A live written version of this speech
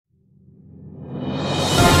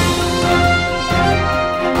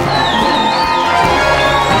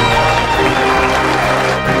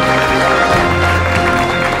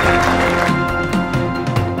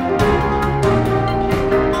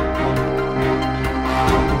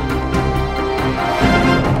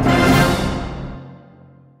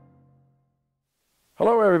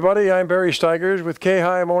everybody. I'm Barry Stigers with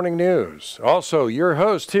K-High Morning News. Also, your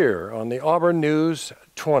host here on the Auburn News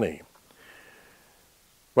 20.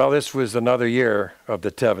 Well, this was another year of the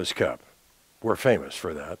Tevis Cup. We're famous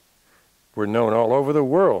for that. We're known all over the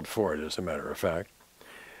world for it, as a matter of fact.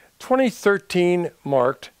 2013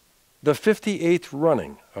 marked the 58th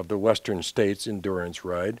running of the Western States Endurance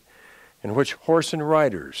Ride, in which horse and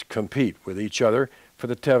riders compete with each other for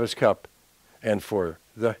the Tevis Cup and for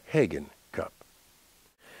the Hagen Cup.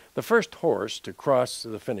 The first horse to cross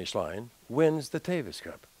the finish line wins the Tevis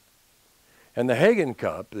Cup. And the Hagen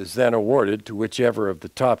Cup is then awarded to whichever of the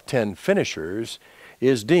top 10 finishers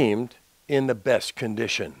is deemed in the best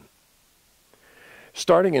condition.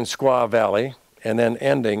 Starting in Squaw Valley and then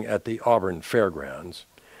ending at the Auburn Fairgrounds,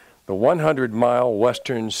 the 100-mile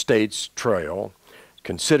Western States Trail,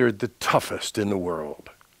 considered the toughest in the world.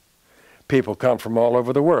 People come from all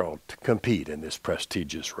over the world to compete in this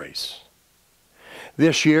prestigious race.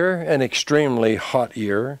 This year, an extremely hot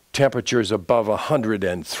year, temperatures above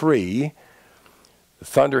 103, the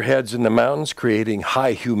thunderheads in the mountains creating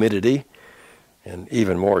high humidity, and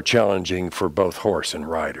even more challenging for both horse and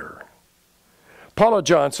rider. Paula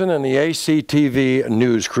Johnston and the ACTV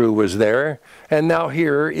news crew was there, and now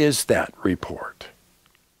here is that report.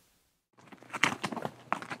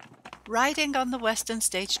 Riding on the Western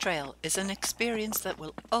States Trail is an experience that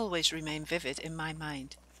will always remain vivid in my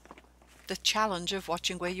mind. The challenge of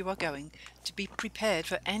watching where you are going, to be prepared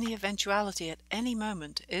for any eventuality at any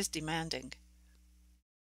moment, is demanding.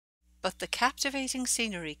 But the captivating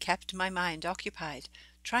scenery kept my mind occupied,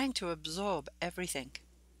 trying to absorb everything.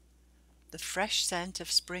 The fresh scent of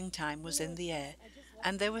springtime was in the air,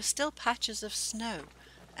 and there were still patches of snow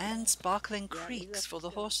and sparkling creeks for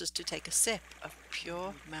the horses to take a sip of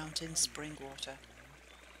pure mountain spring water.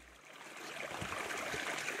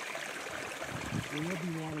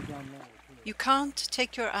 You can't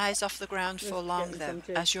take your eyes off the ground for long, though,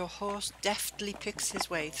 as your horse deftly picks his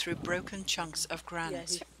way through broken chunks of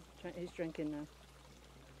granite. He's drinking now.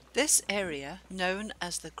 This area, known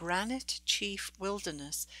as the Granite Chief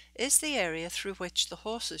Wilderness, is the area through which the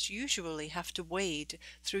horses usually have to wade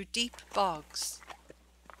through deep bogs.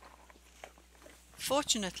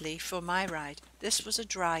 Fortunately for my ride, this was a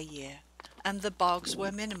dry year, and the bogs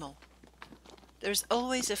were minimal. There is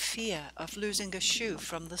always a fear of losing a shoe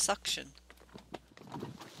from the suction.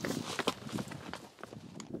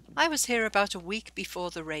 I was here about a week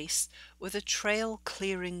before the race with a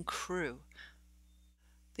trail-clearing crew.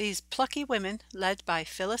 These plucky women, led by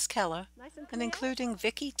Phyllis Keller, and including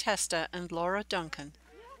Vicki Tester and Laura Duncan,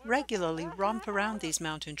 regularly romp around these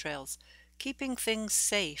mountain trails, keeping things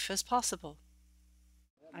safe as possible.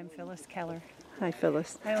 I'm Phyllis Keller. Hi,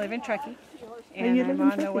 Phyllis. I live in Truckee, and I'm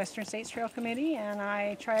on the Western States Trail Committee, and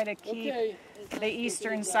I try to keep the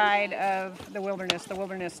eastern side of the wilderness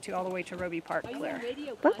to all the way to Roby Park clear.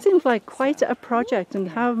 That seems like quite a project, and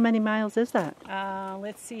how many miles is that?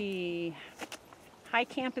 Let's see. High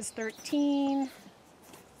camp is 13.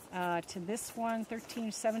 To this one,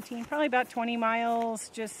 13, 17, probably about 20 miles.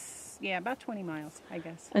 About 20 miles, I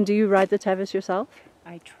guess. And do you ride the Tevis yourself?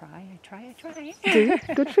 I try. Do you?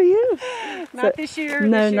 Good for you. Not this year.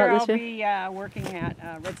 No, this year not this year. I'll be working at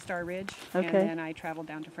Red Star Ridge, okay. And then I travel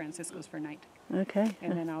down to Francisco's for night. Okay.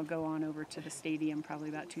 And then I'll go on over to the stadium probably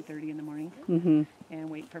about 2:30 in the morning, and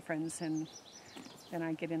wait for friends, and then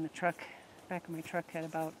I get in the truck, back of my truck at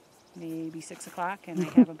about maybe 6 o'clock, and I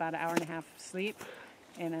have about an hour and a half sleep.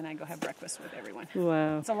 And then I go have breakfast with everyone.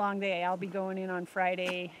 Wow. It's a long day. I'll be going in on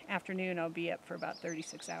Friday afternoon. I'll be up for about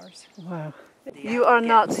 36 hours. Wow. You are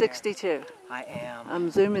not 62. I am.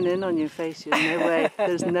 I'm zooming in on your face. There's no way.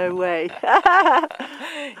 There's no way.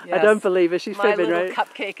 I don't believe it. She's fibbing, right? My little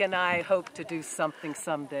cupcake and I hope to do something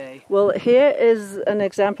someday. Well, here is an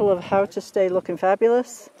example of how to stay looking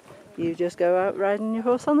fabulous. You just go out riding your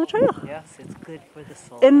horse on the trail. Yes, it's good for the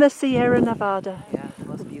soul. In the Sierra Nevada. Yeah,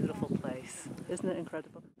 most beautiful place. Isn't it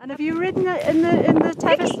incredible? And have you ridden it in the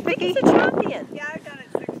Tevis? Vicky's a champion. Yeah, I've done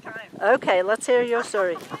it 6 times. Okay, let's hear your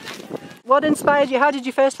story. What inspired you? How did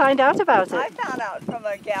you first find out about it? I found out from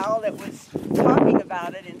a gal that was talking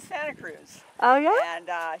about it in Santa Cruz. Oh, yeah? And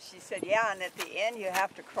she said, yeah, and at the end you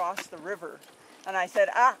have to cross the river. And I said,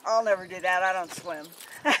 I'll never do that. I don't swim.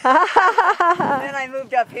 Then I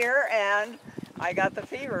moved up here and I got the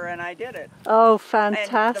fever and I did it. Oh,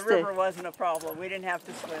 fantastic. And the river wasn't a problem. We didn't have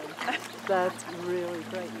to swim. That's really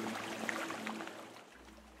great.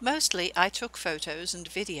 Mostly I took photos and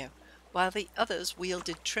video, while the others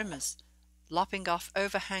wielded trimmers, lopping off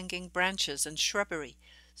overhanging branches and shrubbery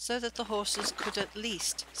so that the horses could at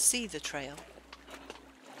least see the trail.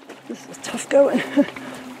 This is tough going.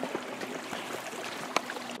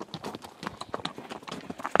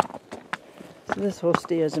 So this horse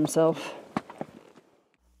steers himself.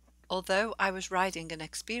 Although I was riding an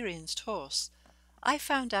experienced horse, I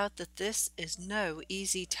found out that this is no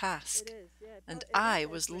easy task, and I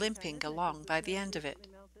was limping along by the end of it.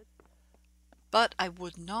 But I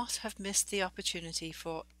would not have missed the opportunity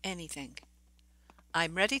for anything.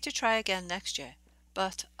 I'm ready to try again next year,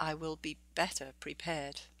 but I will be better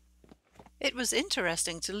prepared. It was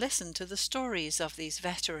interesting to listen to the stories of these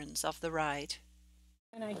veterans of the ride.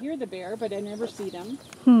 And I hear the bear, but I never see them.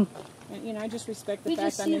 Hmm. And, you know, I just respect the We fact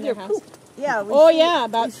just I'm see in their their house. poop. Yeah. Oh, see, yeah,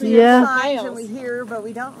 about we 3 see or Yeah. 4 signs miles. and we hear, but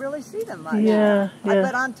we don't really see them much. Yeah, yeah.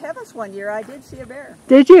 But on Tevis one year, I did see a bear.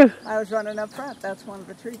 Did you? I was running up front. That's one of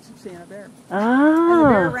the treats of seeing a bear. And the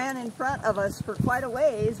bear Ah. ran in front of us for quite a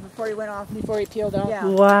ways before he went off. Before he peeled off. Yeah.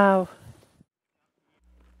 Wow.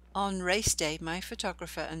 On race day, my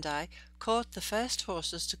photographer and I caught the first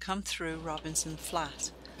horses to come through Robinson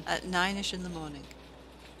Flat at 9ish in the morning.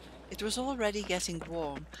 It was already getting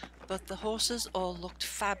warm, but the horses all looked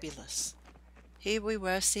fabulous. Here we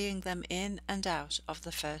were seeing them in and out of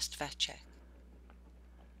the first vet check.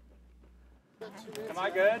 Am I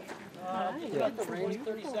good? Let the rain,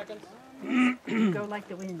 30 seconds. Go like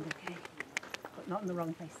the wind, okay? But not in the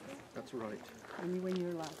wrong places. That's right. Only when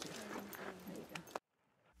you're allowed to.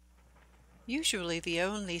 Usually the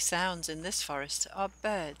only sounds in this forest are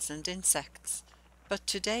birds and insects, but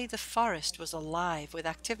today the forest was alive with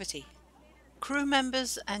activity. Crew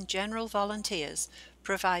members and general volunteers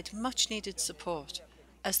provide much needed support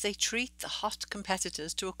as they treat the hot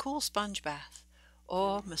competitors to a cool sponge bath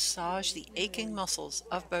or massage the aching muscles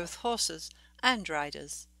of both horses and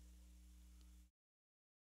riders.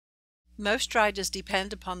 Most riders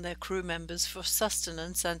depend upon their crew members for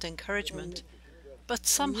sustenance and encouragement, but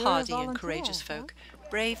some hardy and courageous folk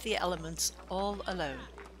brave the elements all alone.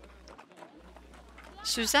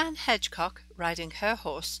 Suzanne Hedgecock, riding her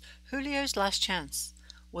horse, Julio's Last Chance,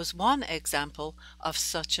 was one example of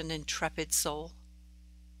such an intrepid soul.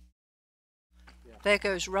 There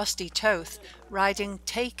goes Rusty Toth, riding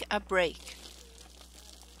Take a Break,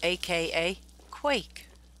 aka Quake.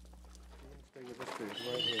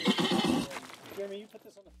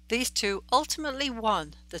 These two ultimately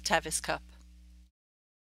won the Tevis Cup.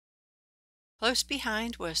 Close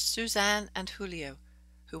behind were Suzanne and Julio,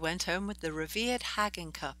 who went home with the revered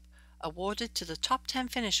Hagging Cup, awarded to the top 10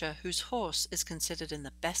 finisher whose horse is considered in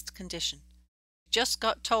the best condition. Just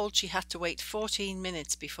got told she had to wait 14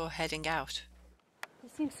 minutes before heading out. He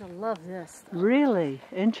seems to love this. Really?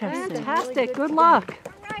 Interesting. Fantastic. Good luck.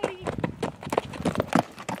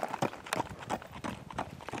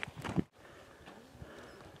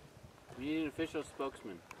 You need an official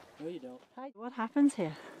spokesman. No, you don't. What happens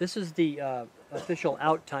here? This is the official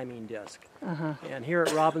out timing disc. Uh-huh. And here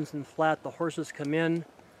at Robinson Flat, the horses come in.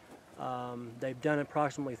 They've done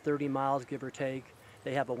approximately 30 miles, give or take.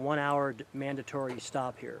 They have a 1-hour mandatory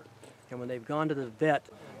stop here. And when they've gone to the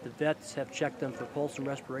vets have checked them for pulse and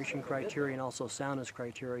respiration criteria and also soundness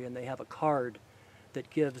criteria, and they have a card that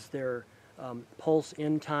gives their pulse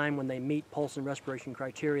in time. When they meet pulse and respiration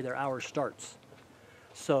criteria, their hour starts.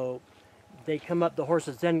 So they come up, the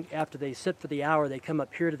horses then, after they sit for the hour, they come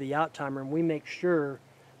up here to the out timer, and we make sure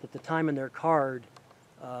that the time in their card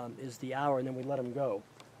is the hour, and then we let them go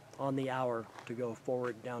on the hour to go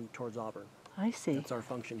forward down towards Auburn. I see. That's our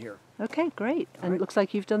function here. Okay, great. And it looks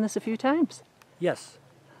like you've done this a few times. Yes.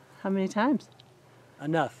 How many times?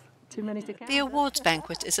 Enough. Too many to count. The awards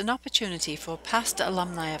banquet is an opportunity for past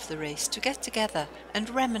alumni of the race to get together and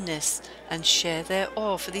reminisce and share their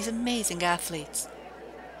awe for these amazing athletes,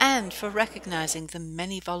 and for recognizing the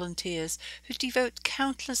many volunteers who devote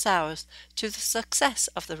countless hours to the success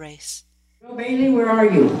of the race. Joe Bailey, where are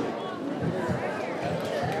you?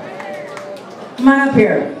 Come on up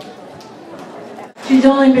here. She's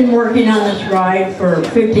only been working on this ride for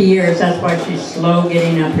 50 years, that's why she's slow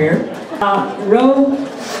getting up here. Ro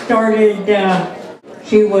started,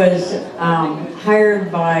 she was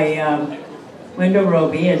hired by Wendell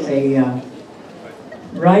Roby as a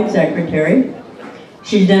ride secretary.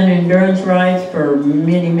 She's done endurance rides for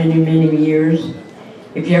many, many, many years.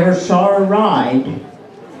 If you ever saw her ride,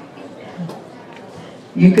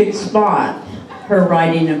 you could spot her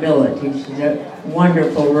riding ability. She's a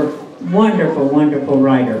wonderful, wonderful, wonderful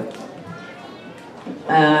rider.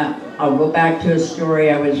 I'll go back to a story.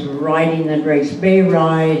 I was riding the Drakes Bay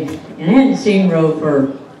ride, and I hadn't seen Ro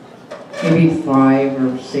for maybe 5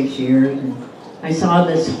 or 6 years. And I saw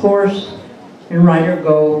this horse and rider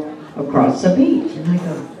go across the beach, and I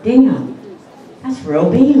go, damn, that's Ro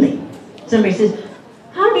Bailey. Somebody says,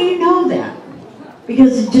 how do you know that?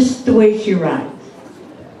 Because it's just the way she rides.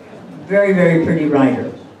 Very, very pretty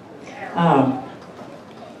rider.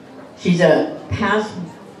 She's a past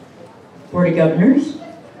Board of Governors.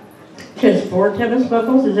 She has 4 Tevis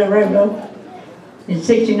buckles, is that right, Bill? In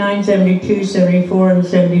 69, 72, 74, and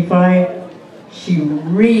 75. She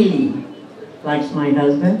really likes my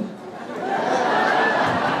husband.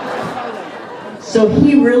 So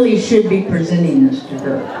he really should be presenting this to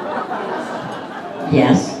her.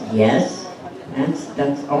 Yes, yes.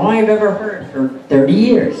 That's all I've ever heard for 30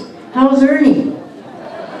 years. How's Ernie?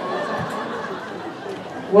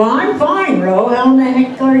 Well, I'm fine, Ro. How in the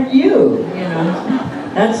heck are you? You know,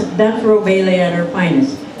 that's Ro Bailey at her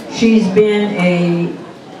finest. She's been a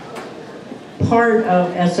part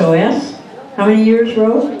of SOS. How many years,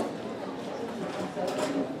 Ro?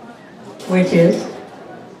 Which is?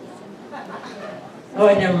 Oh,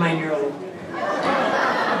 never mind, you're old.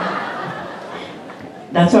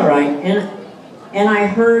 That's all right. And I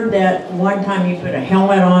heard that one time you put a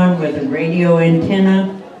helmet on with a radio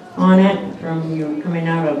antenna on it from you were coming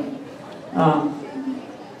out of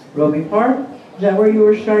Roby Park. Is that where you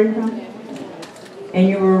were starting from? And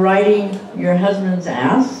you were riding your husband's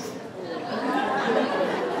ass?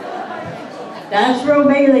 That's Ro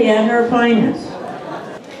Bailey at her finest.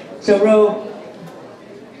 So Ro,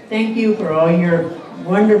 thank you for all your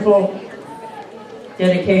wonderful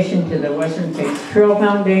dedication to the Western States Trail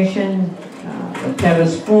Foundation, the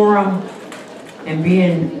Tevis Forum, and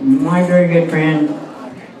being my very good friend,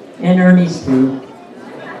 and Ernie's too.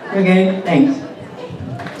 Okay, thanks.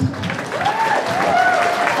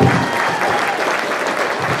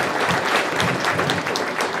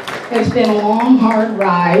 It's been a long, hard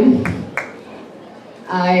ride.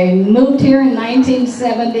 I moved here in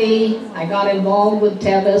 1970. I got involved with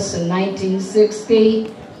Tevis in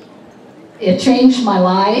 1960. It changed my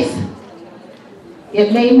life.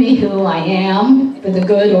 It made me who I am, for the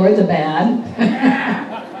good or the bad.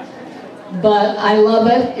 But I love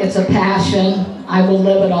it. It's a passion. I will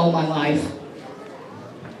live it all my life.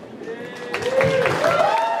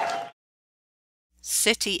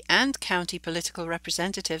 City and county political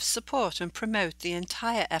representatives support and promote the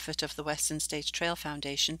entire effort of the Western States Trail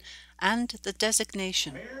Foundation and the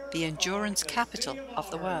designation, the endurance capital of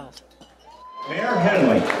the world. Mayor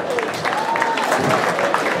Henley.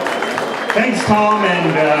 Thanks, Tom,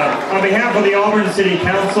 and on behalf of the Auburn City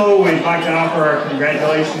Council, we'd like to offer our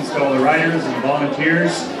congratulations to all the riders and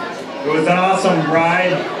volunteers. It was an awesome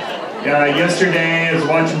ride. Yesterday, I was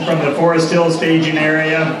watching from the Forest Hill staging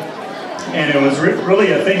area, and it was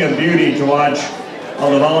really a thing of beauty to watch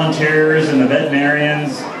all the volunteers and the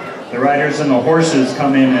veterinarians, the riders and the horses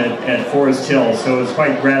come in at Forest Hill, so it was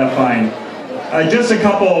quite gratifying. Just a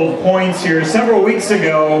couple points here. Several weeks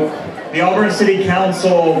ago, the Auburn City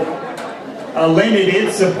Council lended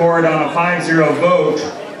its support on a 5-0 vote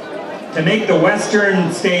to make the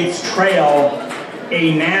Western States Trail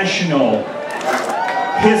a national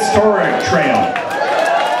historic trail.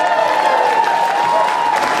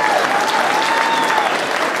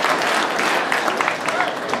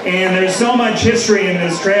 And there's so much history in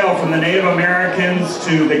this trail, from the Native Americans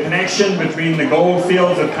to the connection between the gold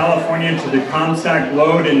fields of California to the Comstock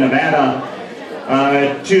Lode in Nevada,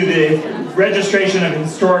 to the registration of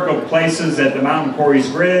historical places at the Mountain Quarries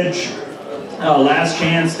Bridge, Last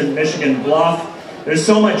Chance to Michigan Bluff. There's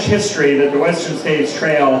so much history that the Western States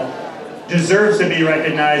Trail deserves to be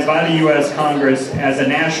recognized by the U.S. Congress as a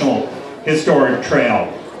national historic trail.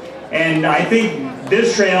 And I think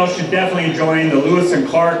this trail should definitely join the Lewis and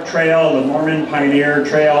Clark Trail, the Mormon Pioneer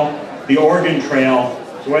Trail, the Oregon Trail.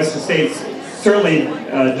 The Western States certainly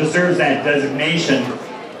deserves that designation.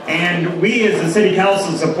 And we as the City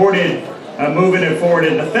Council supported moving it forward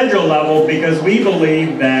at the federal level because we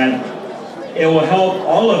believe that it will help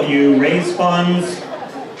all of you raise funds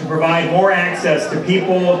to provide more access to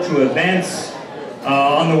people, to events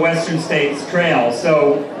on the Western States Trail.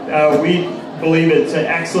 So we believe it's an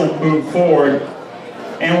excellent move forward.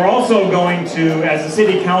 And we're also going to, as a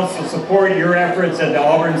City Council, support your efforts at the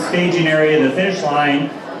Auburn staging area, the finish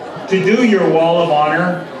line, to do your Wall of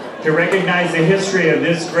Honor, to recognize the history of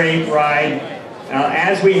this great ride,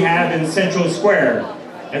 as we have in Central Square.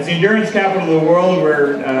 As the endurance capital of the world,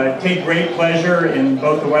 we take great pleasure in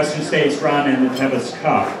both the Western States Run and the Tevis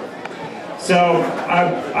Cup. So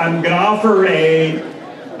I'm going to offer a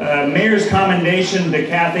mayor's commendation to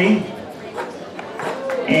Kathy.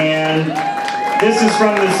 And this is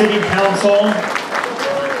from the City Council.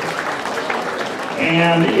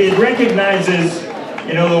 And it recognizes,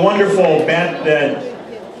 you know, the wonderful bet that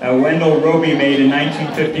Wendell Roby made in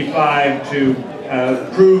 1955 to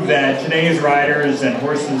prove that today's riders and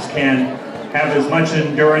horses can have as much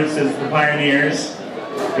endurance as the pioneers.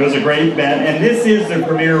 It was a great bet, and this is the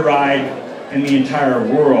premier ride in the entire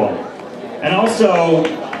world. And also,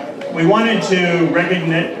 we wanted to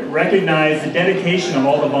recognize the dedication of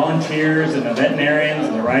all the volunteers and the veterinarians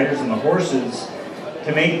and the riders and the horses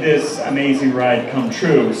to make this amazing ride come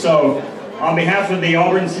true. So on behalf of the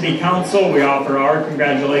Auburn City Council, we offer our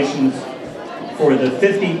congratulations for the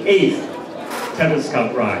 58th Tevis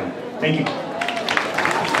Cup ride. Thank you.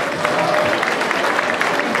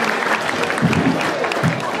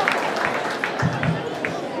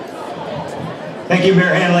 Thank you,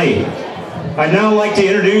 Mayor Hanley. I'd now like to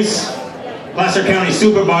introduce Placer County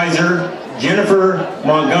Supervisor Jennifer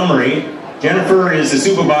Montgomery. Jennifer is the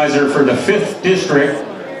supervisor for the 5th District.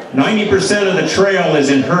 90% of the trail is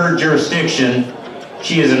in her jurisdiction.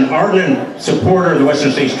 She is an ardent supporter of the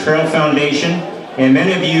Western States Trail Foundation, and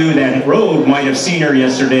many of you that rode might have seen her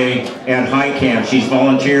yesterday at High Camp. She's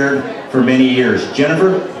volunteered for many years.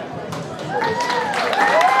 Jennifer?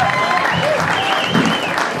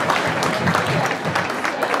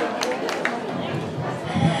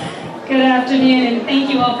 Good afternoon, and thank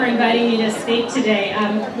you all for inviting me to speak today.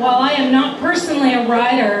 While I am not personally a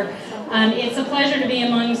rider, it's a pleasure to be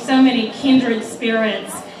among so many kindred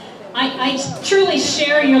spirits. I truly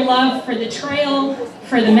share your love for the trail,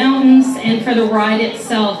 for the mountains, and for the ride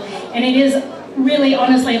itself. And it is really,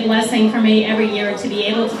 honestly, a blessing for me every year to be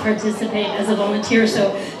able to participate as a volunteer.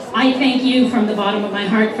 So I thank you from the bottom of my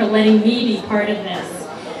heart for letting me be part of this.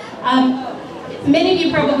 Many of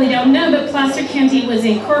you probably don't know, but Placer County was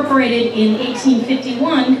incorporated in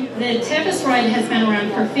 1851. The Tevis ride has been around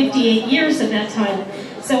for 58 years at that time.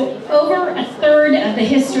 So over a third of the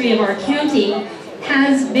history of our county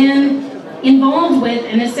has been involved with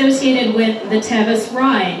and associated with the Tevis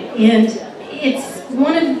ride. And it's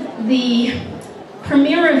one of the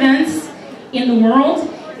premier events in the world.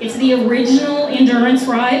 It's the original endurance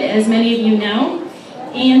ride, as many of you know.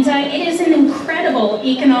 And it is an incredible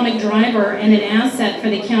economic driver and an asset for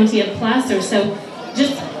the county of Placer. So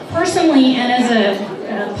just personally and as a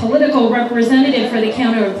political representative for the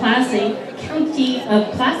county of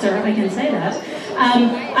Placer, I can say that,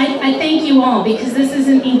 I thank you all, because this is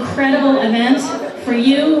an incredible event for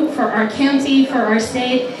you, for our county, for our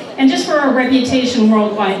state, and just for our reputation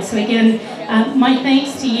worldwide. So again, my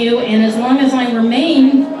thanks to you, and as long as I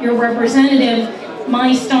remain your representative,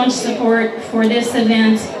 my staunch support for this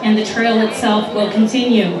event and the trail itself will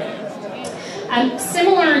continue.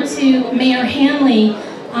 Similar to Mayor Hanley,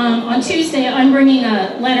 on Tuesday I'm bringing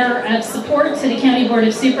a letter of support to the County Board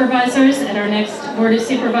of Supervisors at our next Board of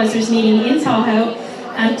Supervisors meeting in Tahoe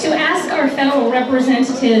to ask our federal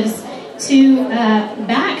representatives to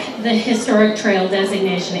back the historic trail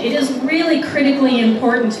designation. It is really critically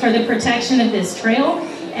important for the protection of this trail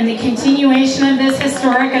and the continuation of this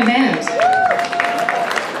historic event.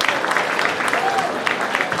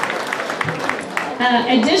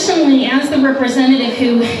 Additionally, as the representative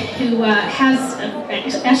who has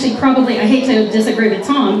actually probably, I hate to disagree with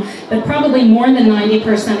Tom, but probably more than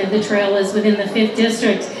 90% of the trail is within the 5th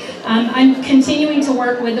District. I'm continuing to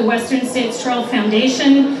work with the Western States Trail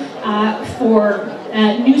Foundation for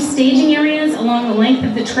new staging areas along the length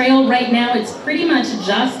of the trail. Right now it's pretty much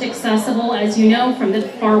just accessible, as you know, from the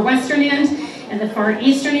far western end and the far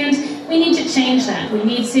eastern end. We need to change that. We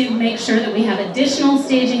need to make sure that we have additional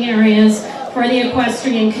staging areas for the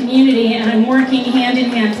equestrian community, and I'm working hand in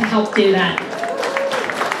hand to help do that.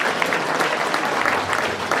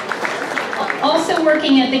 Also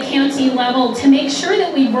working at the county level to make sure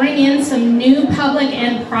that we bring in some new public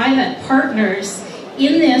and private partners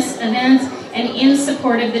in this event and in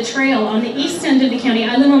support of the trail. On the east end of the county,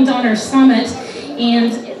 I live on Donner Summit,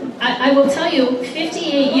 and I will tell you,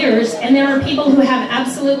 58 years, and there are people who have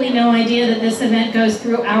absolutely no idea that this event goes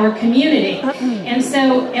through our community. And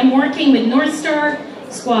so I'm working with North Star,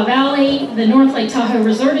 Squaw Valley, the North Lake Tahoe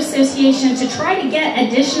Resort Association to try to get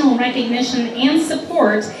additional recognition and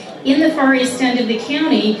support in the far east end of the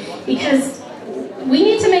county, because we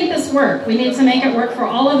need to make this work. We need to make it work for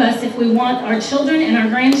all of us if we want our children and our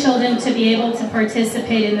grandchildren to be able to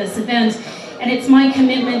participate in this event. And it's my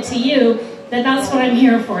commitment to you that that's what I'm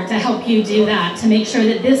here for, to help you do that, to make sure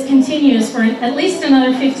that this continues for at least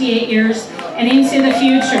another 58 years and into the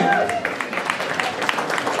future.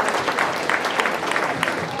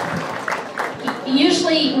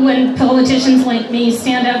 Usually when politicians like me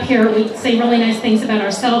stand up here, we say really nice things about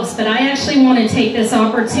ourselves, but I actually want to take this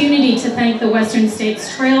opportunity to thank the Western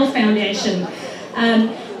States Trail Foundation.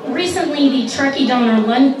 Recently, the Truckee Donner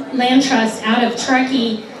Land Trust out of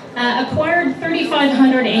Truckee acquired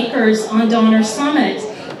 3,500 acres on Donner Summit,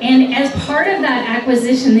 and as part of that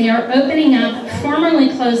acquisition, they are opening up formerly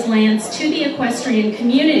closed lands to the equestrian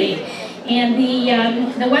community. And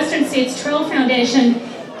the Western States Trail Foundation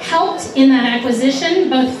helped in that acquisition,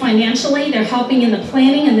 both financially, they're helping in the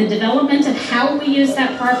planning and the development of how we use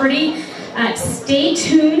that property. Stay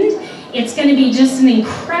tuned. It's going to be just an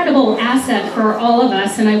incredible asset for all of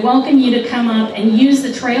us, and I welcome you to come up and use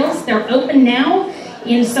the trails. They're open now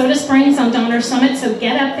in Soda Springs on Donner Summit, so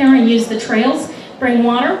get up there and use the trails. Bring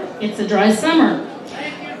water. It's a dry summer.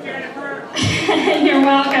 Thank you, Jennifer. You're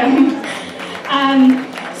welcome.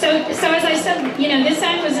 So as I said, you know, this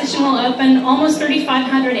acquisition will open almost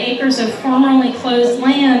 3,500 acres of formerly closed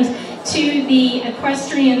land to the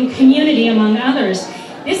equestrian community, among others.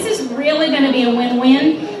 This is really going to be a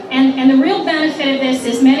win-win. And the real benefit of this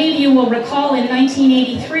is, many of you will recall, in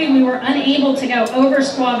 1983 we were unable to go over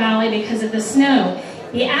Squaw Valley because of the snow.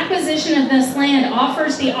 The acquisition of this land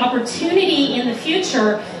offers the opportunity in the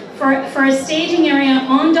future for a staging area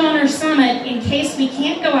on Donner Summit in case we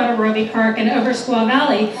can't go out of Roby Park and over Squaw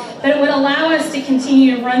Valley, but it would allow us to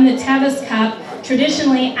continue to run the Tevis Cup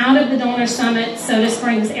traditionally out of the Donner Summit, Soda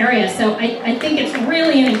Springs area. So I think it's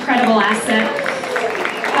really an incredible asset.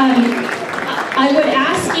 I would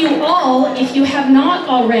ask you all, if you have not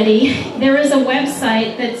already, there is a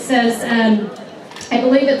website that says, I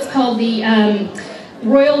believe it's called the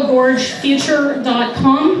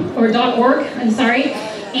royalgorgefuture.com or .org, I'm sorry,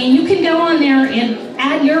 and you can go on there and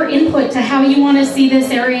add your input to how you want to see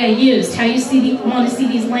this area used, how you want to see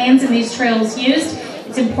these lands and these trails used.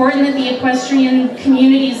 It's important that the equestrian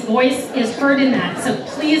community's voice is heard in that, so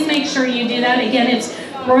please make sure you do that. Again, it's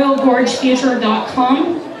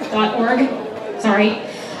royalgorgefuture.com.org. Sorry.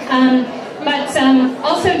 But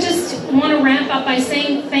also just want to wrap up by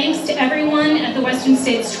saying thanks to everyone at the Western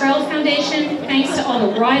States Trail Foundation, thanks to all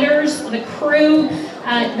the riders, the crew,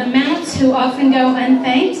 the mounts who often go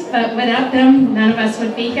unthanked, but without them, none of us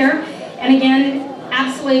would be here. And again,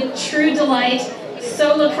 absolute true delight.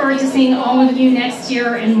 So look forward to seeing all of you next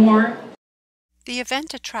year and more. The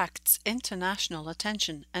event attracts international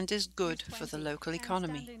attention and is good for the local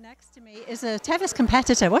economy. Standing next to me is a Tevis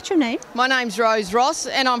competitor. What's your name? My name's Rose Ross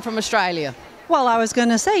and I'm from Australia. Well, I was going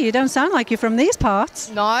to say, you don't sound like you're from these parts.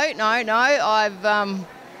 No. I've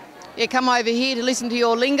come over here to listen to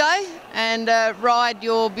your lingo and ride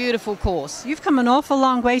your beautiful course. You've come an awful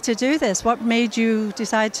long way to do this. What made you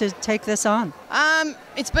decide to take this on?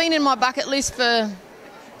 It's been in my bucket list for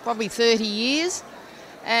probably 30 years,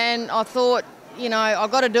 and I thought, you know,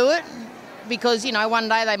 I've got to do it because, you know, one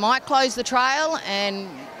day they might close the trail and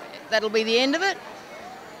that'll be the end of it.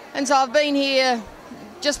 And so I've been here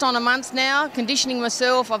just on a month now, conditioning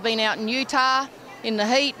myself. I've been out in Utah in the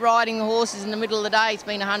heat, riding the horses in the middle of the day. It's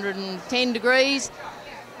been 110 degrees,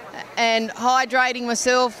 and hydrating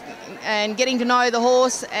myself and getting to know the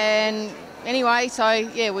horse. And anyway, so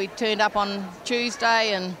yeah, we turned up on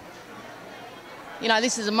Tuesday, and you know,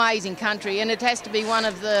 this is amazing country, and it has to be one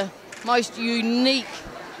of the most unique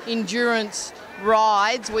endurance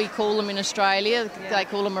rides, we call them in Australia. Yeah. They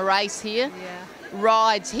call them a race here. Yeah.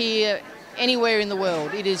 Rides here anywhere in the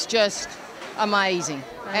world. It is just amazing.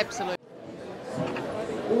 Right. Absolutely.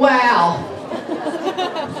 Wow.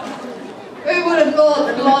 Who would have thought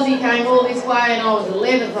that Lozzie came all this way and I was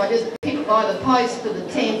 11th? I just picked by the post for the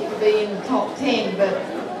 10th to be in the top 10, but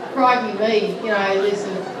crikey me, you know,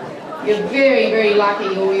 listen. You're very, very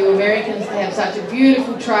lucky, all you Americans, to have such a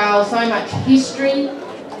beautiful trail, so much history,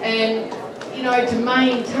 and, you know, to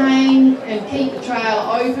maintain and keep the trail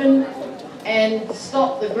open and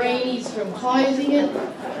stop the greenies from closing it.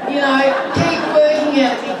 You know, keep working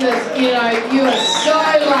at it because, you know, you are so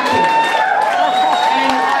lucky.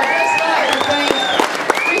 And I'd just like to thank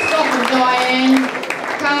Christoph and Diane,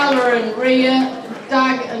 Carla and Rhea,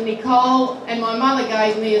 Doug and Nicole, and my mother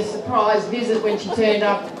gave me a surprise visit when she turned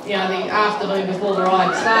up, you know, the afternoon before the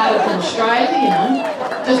ride started from Australia, you know.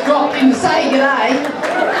 Just dropped in to say g'day.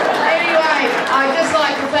 Anyway, I'd just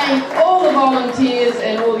like to thank all the volunteers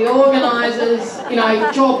and all the organisers, you know,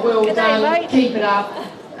 job well done, keep it up.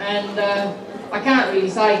 And I can't really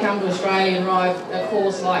say come to Australia and ride a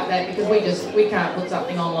course like that because we can't put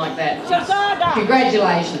something on like that.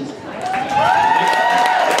 Congratulations.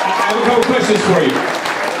 I have a couple questions for you.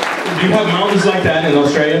 Do you have mountains like that in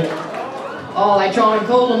Australia? Oh, they try and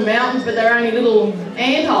call them mountains, but they're only little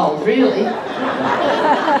antholes, really.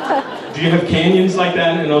 Do you have canyons like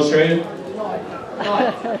that in Australia?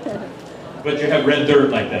 No. But you have red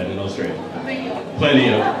dirt like that in Australia?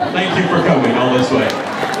 Plenty of. Thank you for coming all this way.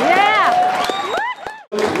 Yeah!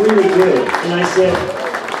 Really good. And I said,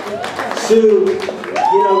 Sue,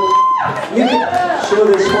 you know, you can show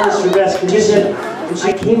this horse your best. And she said,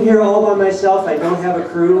 I came here all by myself. I don't have a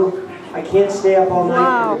crew. I can't stay up all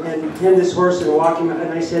night and tend this horse and walk him.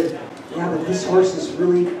 And I said, yeah, but this horse is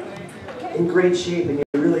really in great shape, and you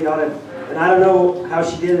really ought to And I don't know how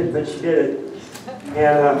she did it, but she did it.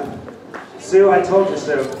 And Sue, I told you,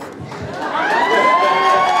 Sue.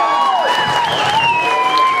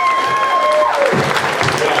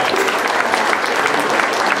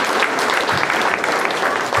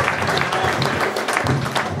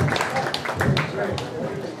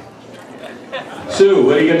 Sue,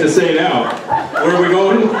 what do you got to say now? Where are we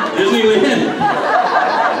going? Disneyland?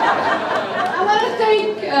 I want to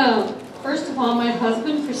thank, first of all, my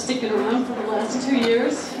husband for sticking around for the last 2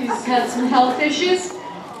 years. He's had some health issues.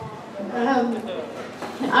 I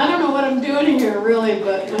don't know what I'm doing here, really,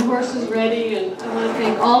 but my horse is ready, and I want to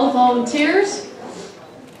thank all the volunteers.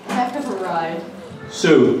 Heck of a ride.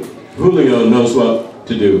 Sue, Julio knows what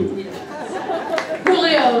to do.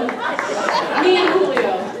 Julio. Me and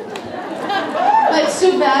Julio. But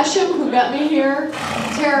Sue Basham, who got me here,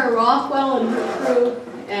 Tara Rothwell and her crew,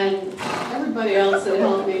 and everybody else that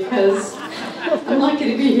helped me, because I'm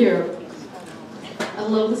lucky to be here. I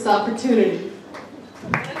love this opportunity.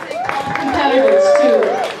 Competitors, too.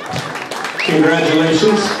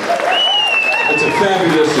 Congratulations. That's a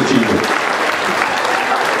fabulous achievement.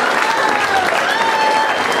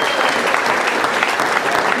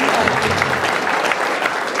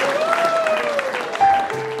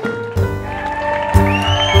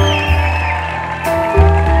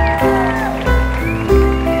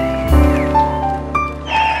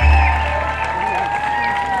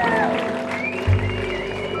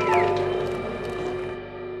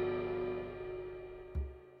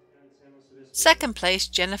 Second place,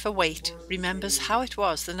 Jennifer Waite, remembers how it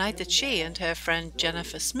was the night that she and her friend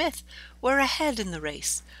Jennifer Smith were ahead in the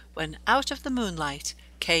race, when out of the moonlight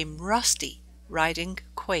came Rusty, riding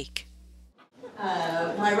Quake.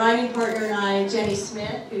 My riding partner and I, Jenny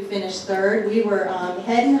Smith, who finished third, we were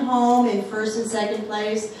heading home in first and second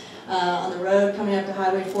place on the road coming up to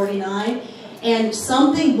Highway 49, and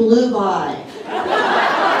something blew by.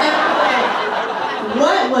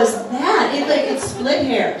 What was that? It split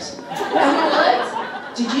hairs.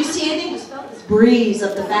 What? Did you see anything? Just felt this breeze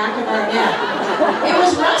up the back of our neck. It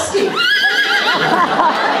was Rusty.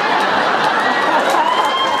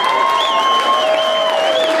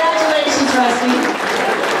 Congratulations, Rusty.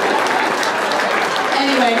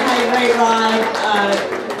 Anyway, had a great ride.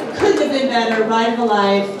 Couldn't have been better. Ride of a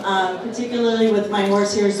life, particularly with my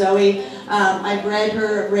horse here, Zoe. I bred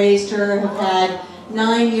her, raised her, have had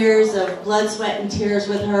 9 years of blood, sweat, and tears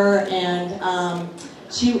with her, and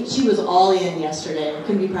she was all in yesterday. I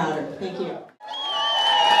couldn't be prouder. Thank you.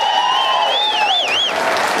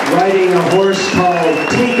 Riding a horse called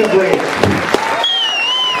Take a Break.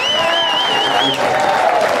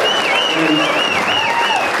 And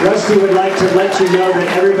Rusty would like to let you know that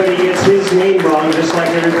everybody gets his name wrong, just like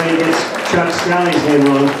everybody gets Chuck Scally's name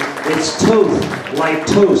wrong. It's Toth, like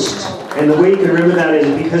toast. And the way you can remember that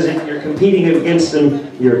is because if you're competing against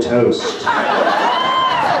them, you're toast.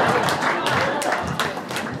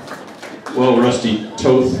 Well, Rusty,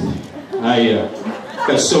 Toth, I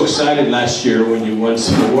got so excited last year when you won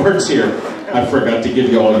some awards here, I forgot to give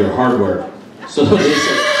you all your hardware. So they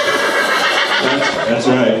said, that's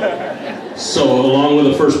right. So along with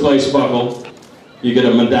the first place buckle, you get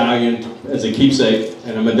a medallion as a keepsake,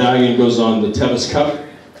 and a medallion goes on the Tevis Cup.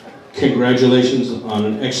 Congratulations on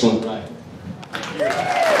an excellent ride.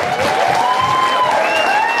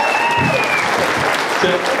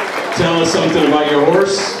 Tell us something about your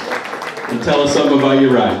horse, and tell us something about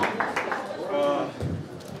your ride.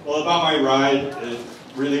 Well, about my ride, it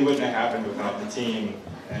really wouldn't have happened without the team,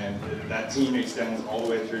 and that team extends all the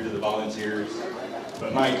way through to the volunteers.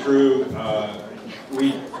 But my crew,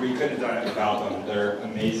 we couldn't have done it without them. They're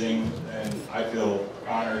amazing, and I feel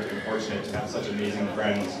honored and fortunate to have such amazing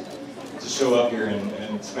friends to show up here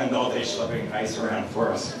and spend all day schlepping ice around for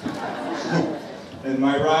us. And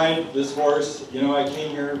my ride, this horse, you know, I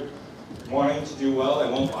came here wanting to do well, I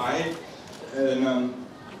won't lie, and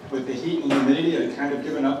with the heat and humidity, I'd kind of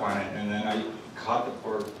given up on it, and then I caught the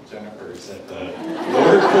poor Jennifer's at the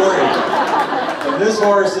lower quarry. And this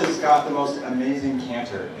horse has got the most amazing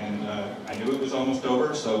canter, and I knew it was almost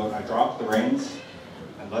over, so I dropped the reins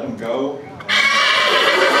and let him go.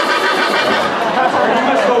 That's pretty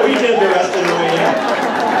much what we did the rest of the way in.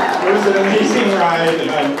 It was an amazing ride,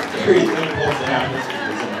 and I'm very thankful to have this.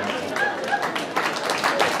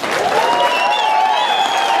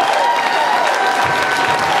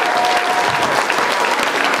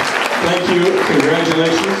 Thank you.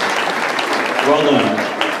 Congratulations. Well done.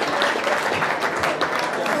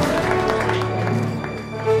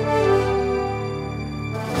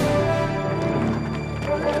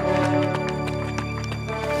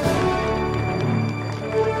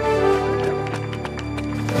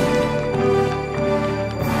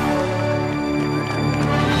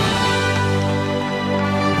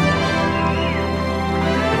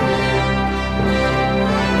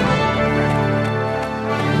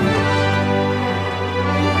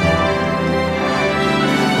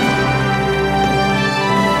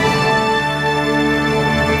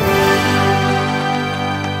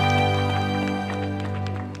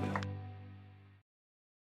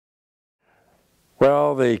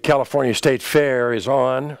 the California State Fair is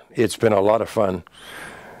on. It's been a lot of fun.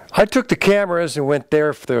 I took the cameras and went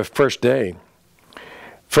there for the first day.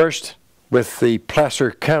 First, with the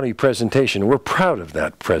Placer County presentation. We're proud of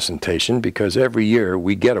that presentation because every year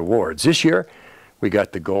we get awards. This year, we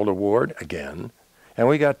got the Gold Award again, and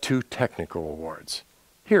we got 2 technical awards.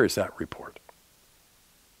 Here is that report.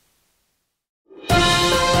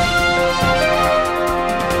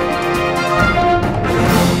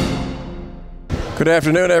 Good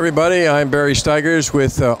afternoon, everybody. I'm Barry Stigers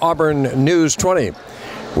with Auburn News 20.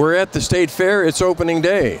 We're at the State Fair. It's opening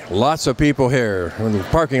day. Lots of people here. The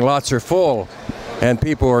parking lots are full, and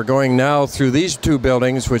people are going now through these 2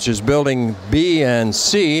 buildings, which is Building B and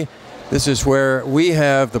C. This is where we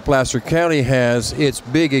have, the Placer County has its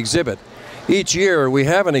big exhibit. Each year we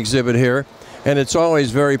have an exhibit here, and it's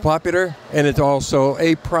always very popular, and it's also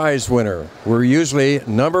a prize winner. We're usually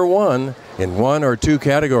 #1 in 1 or 2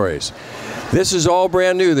 categories. This is all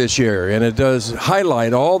brand new this year, and it does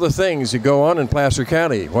highlight all the things that go on in Placer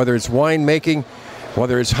County, whether it's winemaking,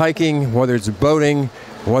 whether it's hiking, whether it's boating,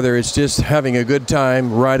 whether it's just having a good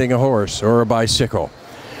time riding a horse or a bicycle.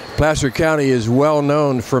 Placer County is well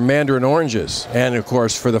known for mandarin oranges and, of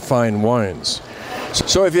course, for the fine wines.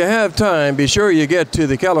 So if you have time, be sure you get to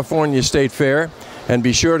the California State Fair and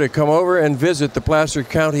be sure to come over and visit the Placer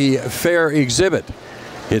County Fair exhibit.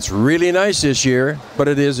 It's really nice this year, but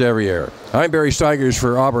it is every year. I'm Barry Stigers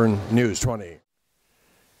for Auburn News 20.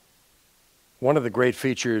 One of the great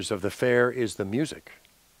features of the fair is the music.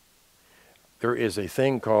 There is a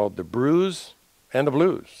thing called the Brews and the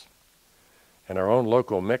Blues. And our own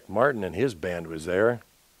local Mick Martin and his band was there,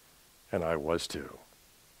 and I was too.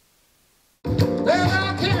 Well,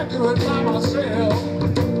 I can't do it by myself.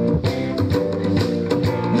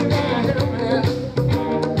 You gotta help me.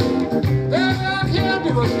 Well, I can't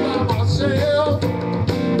do it by myself.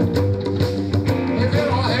 If you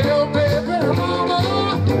don't help me, baby mama,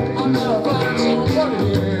 I'm gonna find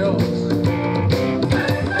somebody else.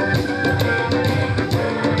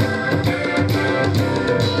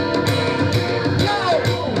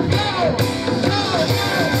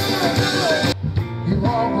 You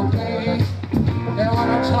walk with me, and when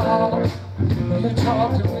I talk, you talk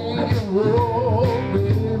to me, you roll,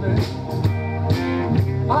 baby.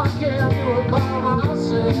 I can't do it by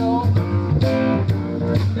myself.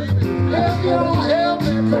 If you don't help me,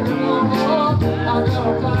 baby mama, I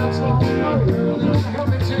gotta find somebody else. Help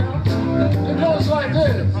me, Tim. It goes like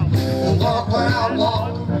this. Walk when I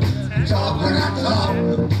walk, talk when I talk.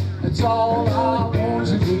 It's all I want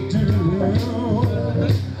you to do.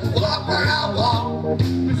 Walk when I walk,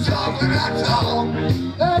 talk when I talk.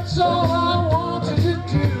 That's all I want you to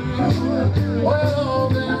do. Well,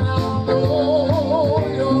 then I'll know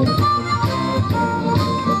you're.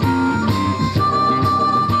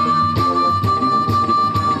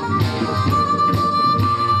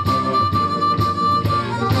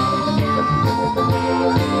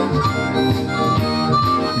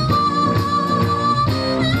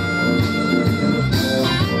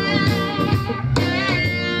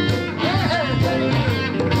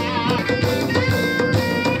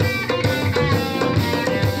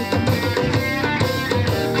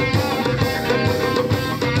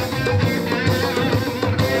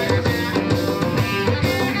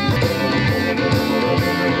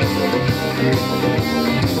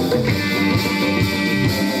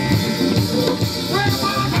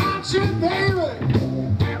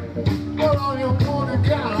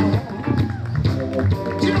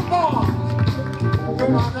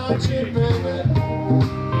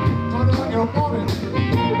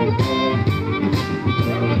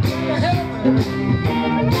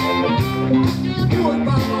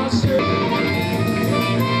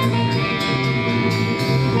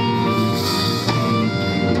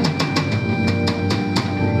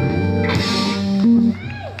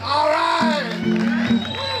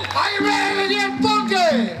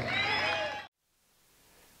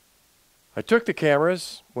 I took the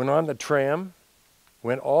cameras, went on the tram,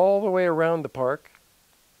 went all the way around the park,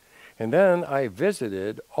 and then I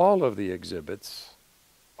visited all of the exhibits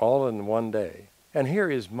all in one day. And here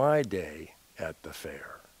is my day at the fair.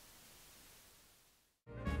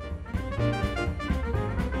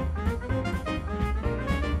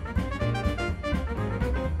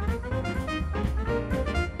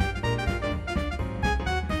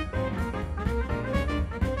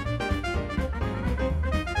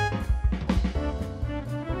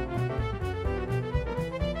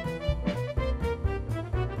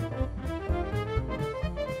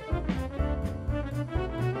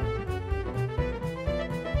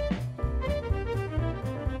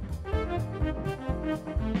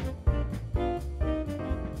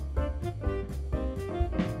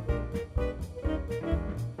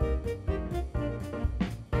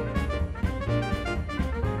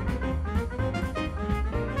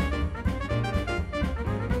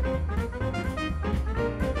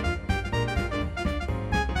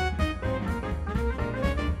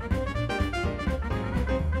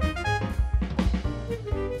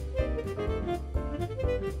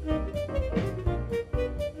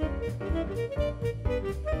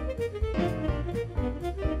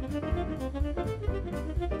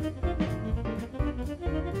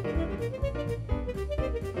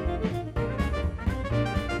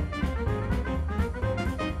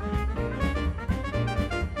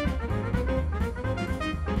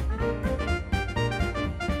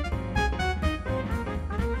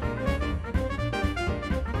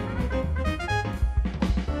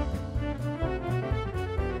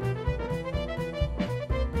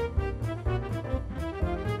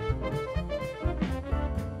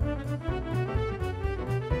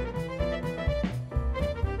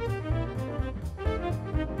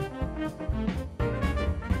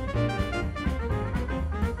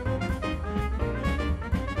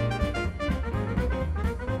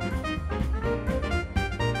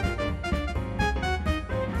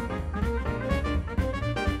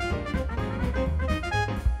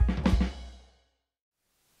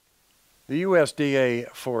 The USDA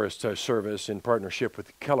Forest Service, in partnership with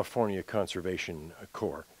the California Conservation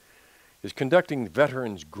Corps, is conducting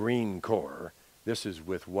Veterans Green Corps. This is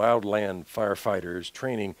with wildland firefighters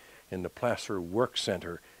training in the Placer Work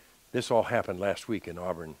Center. This all happened last week in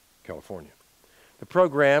Auburn, California. The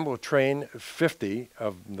program will train 50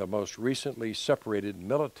 of the most recently separated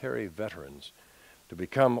military veterans to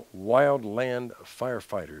become wildland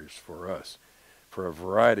firefighters for us, for a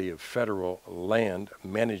variety of federal land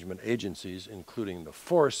management agencies, including the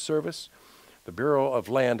Forest Service, the Bureau of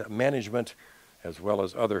Land Management, as well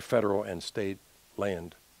as other federal and state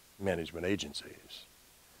land management agencies.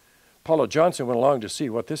 Paula Johnston went along to see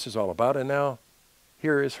what this is all about, and now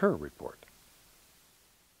here is her report.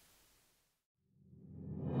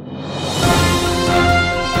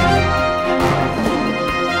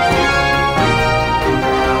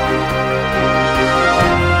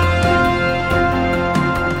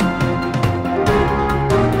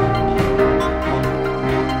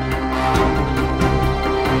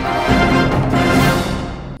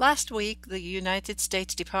 Last week, the United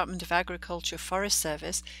States Department of Agriculture Forest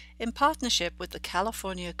Service, in partnership with the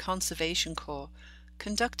California Conservation Corps,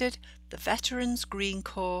 conducted the Veterans Green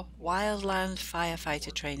Corps Wildland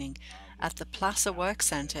Firefighter Training at the Placer Work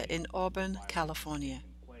Center in Auburn, California.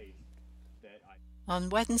 On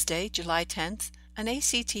Wednesday, July 10th, an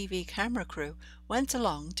ACTV camera crew went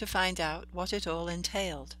along to find out what it all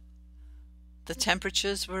entailed. The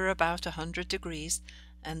temperatures were about 100 degrees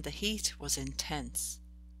and the heat was intense.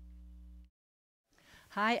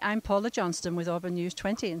 Hi, I'm Paula Johnston with Auburn News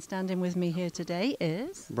 20, and standing with me here today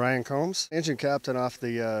is Brian Combs, engine captain off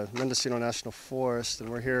the Mendocino National Forest, and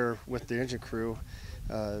we're here with the engine crew,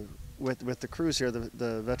 with the crews here,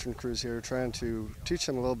 the veteran crews here, trying to teach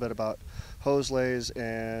them a little bit about hose lays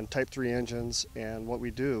and Type 3 engines and what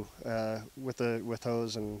we do with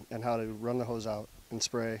hose and how to run the hose out and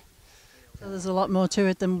spray. So there's a lot more to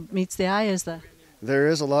it than meets the eye, is there? There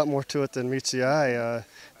is a lot more to it than meets the eye.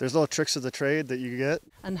 There's little tricks of the trade that you get.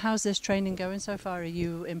 And how's this training going so far? Are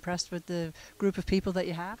you impressed with the group of people that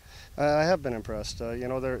you have? I have been impressed. You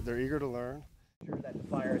know, they're eager to learn. Sure that the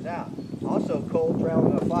fire is out. Also, cold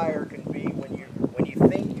trailing a fire can be when you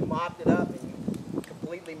think you mopped it up and you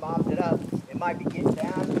completely mopped it up. It might be getting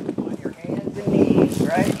down on your hands and knees,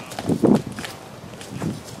 right?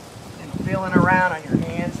 And feeling around on your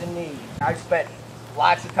hands and knees. I've spent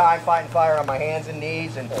lots of time fighting fire on my hands and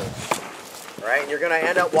knees, and right, and you're going to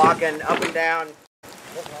end up walking up and down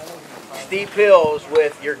steep hills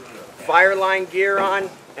with your fire line gear on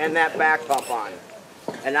and that back pump on.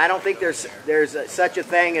 And I don't think there's such a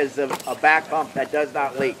thing as a back pump that does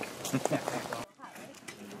not leak.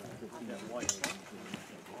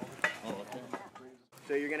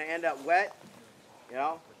 So you're going to end up wet, you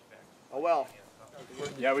know? Oh well.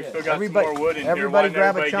 Yeah, we still got some everybody, more wood in everybody here.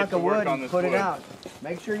 grab a chunk of wood and put it out.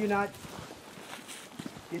 Make sure you not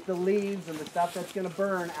get the leaves and the stuff that's going to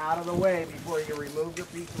burn out of the way before you remove your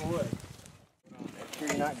piece of wood. Make sure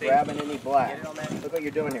you're not grabbing any black. Look what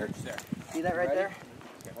you're doing here. See that right there?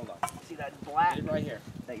 Hold on. See that black right here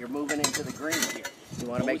that you're moving into the green here. You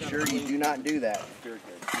want to make sure you do not do that. The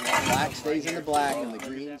black stays in the black and the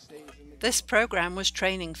green stays in the green. This program was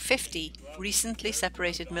training 50 recently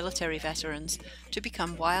separated military veterans to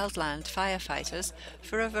become wildland firefighters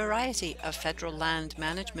for a variety of federal land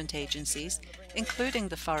management agencies, including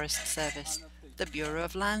the Forest Service, the Bureau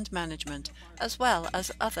of Land Management, as well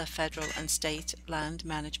as other federal and state land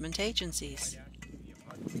management agencies.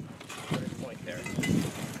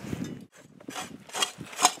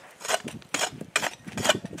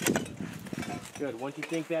 Good. Once you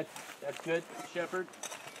think that's good, Shepard.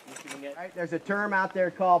 Right, there's a term out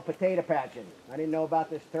there called potato patching. I didn't know about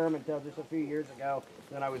this term until just a few years ago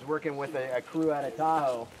when I was working with a crew out of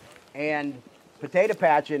Tahoe. And potato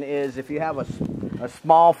patching is if you have a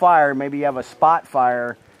small fire, maybe you have a spot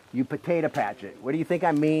fire, you potato patch it. What do you think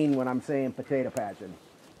I mean when I'm saying potato patching?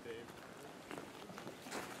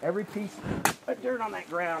 Every piece of dirt on that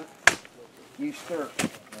ground, you stir.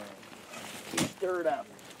 You stir it up.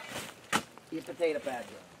 You potato patch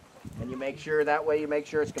it. And you make sure, that way you make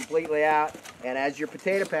sure it's completely out. And as you're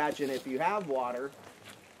potato patching, if you have water,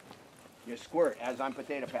 you squirt as I'm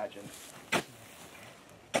potato patching.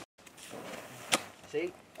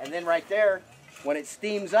 See? And then right there, when it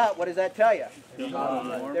steams up, what does that tell you?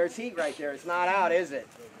 There's heat right there. It's not out, is it?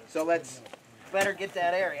 So let's better get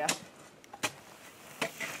that area.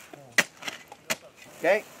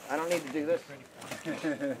 Okay? I don't need to do this.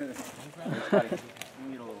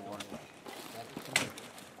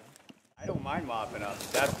 I don't mind mopping up.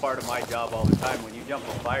 That's part of my job all the time. When you jump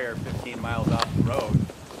a fire 15 miles off the road,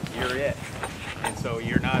 you're it. And so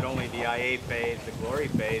you're not only the IA phase, the glory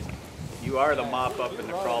phase, You are the mop up in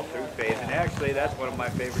the crawl through phase, and actually that's one of my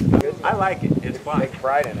favorite jobs. I like it. It's fun. Take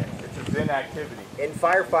pride in it. It's a zen activity. In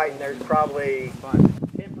firefighting, there's probably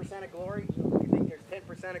 10% of glory. You think there's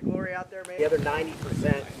 10% of glory out there, maybe? The other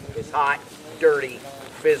 90% is hot, dirty,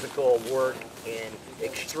 physical work in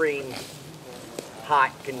extreme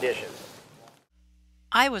hot conditions.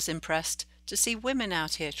 I was impressed to see women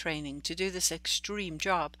out here training to do this extreme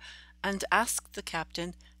job, and asked the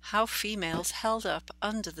captain how females held up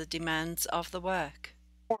under the demands of the work.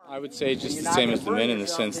 I would say just the same as the men in the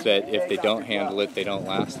sense that if they don't handle it, they don't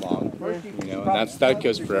last long. You know, and that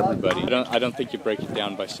goes for everybody. I don't think you break it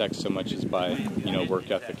down by sex so much as by, you know, work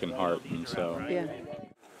ethic and heart. And so. Yeah.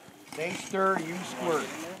 They stir, you squirt.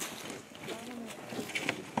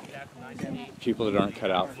 People that aren't cut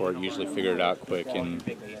out for it usually figure it out quick and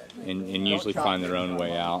usually find their own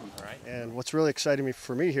way out. And what's really exciting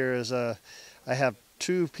for me here is I have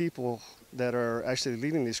 2 people that are actually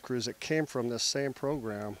leading these crews that came from this same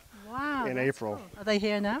program in April. Cool. Are they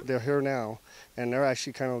here now? They're here now, and they're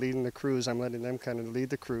actually kind of leading the crews. I'm letting them kind of lead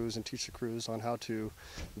the crews and teach the crews on how to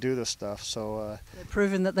do this stuff. So they're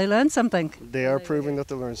proving that they learned something. They are proving that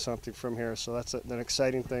they learned something from here. So that's an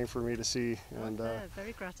exciting thing for me to see. And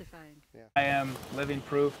very gratifying. Yeah. I am living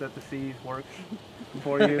proof that the sea works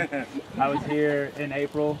for you. I was here in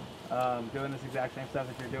April doing this exact same stuff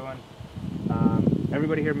that you're doing.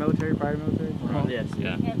 Everybody here military, prior military? Yes.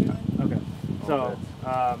 Yeah. Okay. So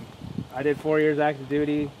I did 4 years active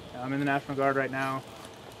duty. I'm in the National Guard right now.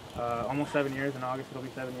 Almost 7 years. In August it'll be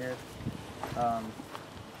 7 years.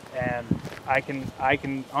 And I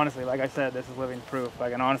can honestly, like I said, this is living proof. I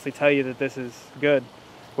can honestly tell you that this is good.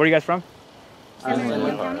 Where are you guys from?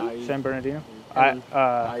 San Bernardino.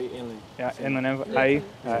 Yeah, inland. IE.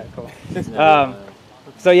 All right, cool.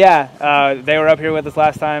 So yeah, they were up here with us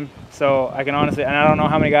last time. So I can honestly, and I don't know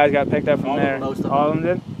how many guys got picked up from there. All of them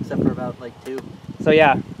did? Except for about like 2. So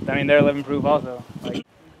yeah, I mean, they're living proof also. Like,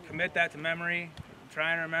 commit that to memory.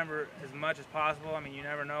 Try and remember as much as possible. I mean, you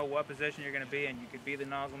never know what position you're going to be in. You could be the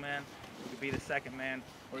nozzle man, you could be the second man,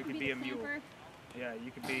 or you could be a mule. Yeah, you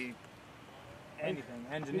could be anything.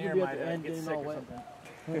 Engineer might get sick or something.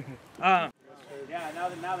 Yeah, now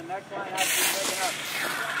the next line has to be picking up.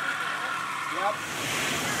 Yep.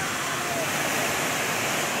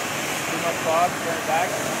 Too much fog, turn it back.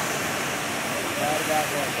 Right about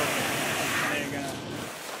there, perfect. And then you're gonna.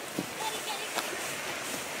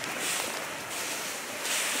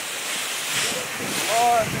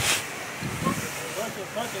 More.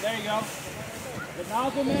 Push it, there you go. The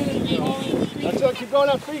nozzle man is going. That's it, keep going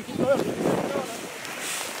up, feet, keep going up.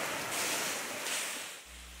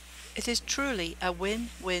 It is truly a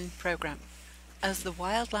win-win program, as the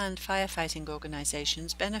wildland firefighting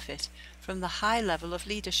organizations benefit from the high level of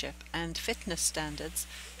leadership and fitness standards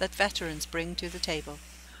that veterans bring to the table,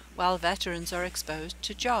 while veterans are exposed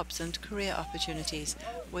to jobs and career opportunities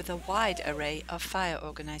with a wide array of fire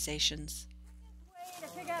organizations. To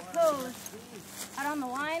pick up hose out on the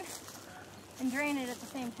line and drain it at the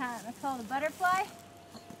same time. It's called a butterfly.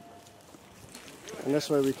 And this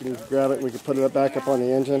way we can grab it and we can put it back up on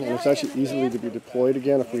the engine, and it's actually easily to be deployed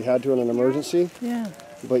again if we had to in an emergency. Yeah.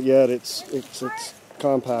 But yet it's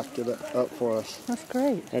compacted up for us. That's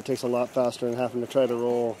great. And it takes a lot faster than having to try to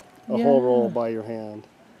roll a whole roll by your hand.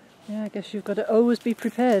 Yeah, I guess you've got to always be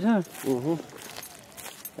prepared, huh? Mm-hmm.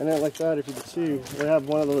 And then like that, if you can see, we have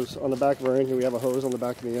one of those on the back of our engine. We have a hose on the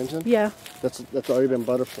back of the engine. Yeah. That's already been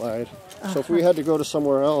butterflied. So if we had to go to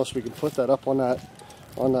somewhere else, we can put that up on that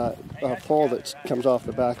pole that comes off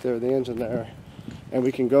the back there of the engine there, and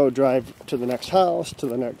we can go drive to the next house, to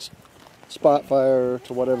the next spot fire,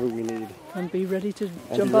 to whatever we need. And be ready to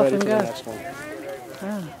jump off and go. Next one.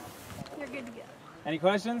 Ah. You're good to go. Any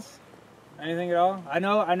questions? Anything at all? I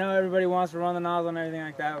know everybody wants to run the nozzle and everything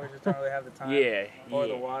like that. We just don't really have the time. Or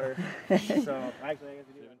the water. So actually, I guess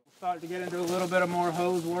we do. We'll start to get into a little bit of more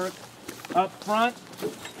hose work. Up front,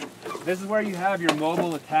 this is where you have your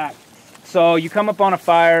mobile attack. So you come up on a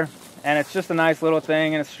fire, and it's just a nice little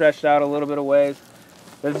thing, and it's stretched out a little bit of ways.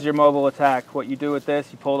 This is your mobile attack. What you do with this,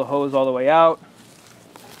 you pull the hose all the way out,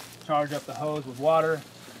 charge up the hose with water,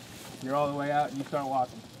 you're all the way out, and you start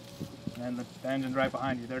walking. And the engine's right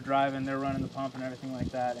behind you. They're driving, they're running the pump and everything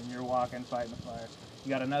like that, and you're walking, fighting the fire. You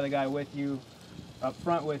got another guy with you, up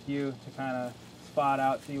front with you, to kind of spot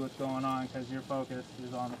out, see what's going on, because your focus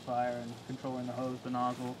is on the fire and controlling the hose, the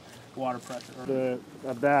nozzle, water pressure.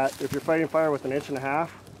 If you're fighting fire with an 1.5 inch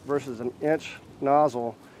versus an inch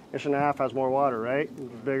nozzle, 1.5 inch has more water, right?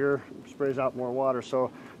 It's bigger, sprays out more water.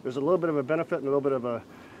 So there's a little bit of a benefit and a little bit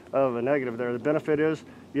of a negative there. The benefit is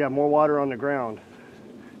you have more water on the ground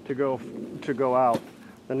to go out.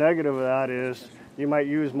 The negative of that is you might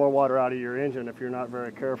use more water out of your engine if you're not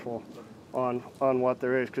very careful on what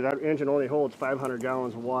there is, because that engine only holds 500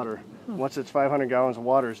 gallons of water. Once it's 500 gallons of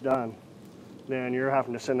water is done, then you're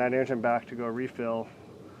having to send that engine back to go refill,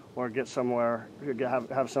 or get somewhere,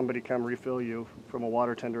 have somebody come refill you from a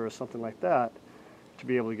water tender or something like that to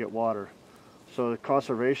be able to get water. So the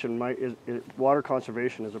conservation water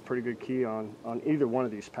conservation is a pretty good key on either one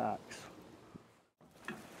of these packs.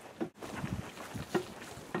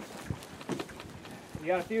 You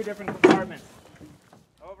got a few different compartments.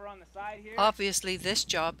 Over on the side here. Obviously, this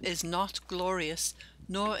job is not glorious,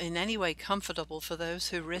 nor in any way comfortable for those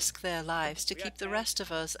who risk their lives to keep the rest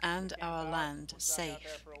of us and our land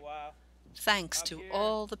safe. Thanks to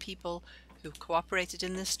all the people who cooperated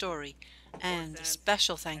in this story, and a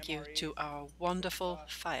special thank you to our wonderful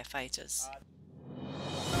firefighters.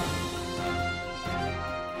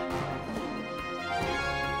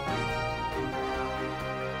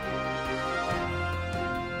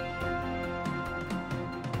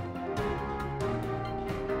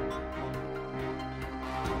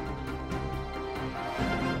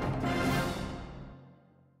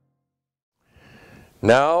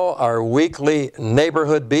 Now our weekly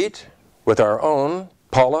neighborhood beat with our own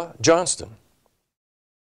Paula Johnston.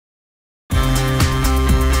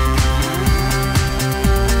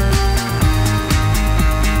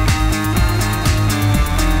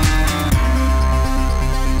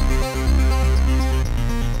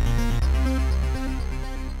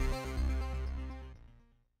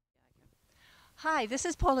 Hi, this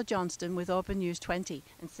is Paula Johnston with Auburn News 20,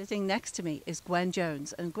 and sitting next to me is Gwen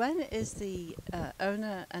Jones. And Gwen is the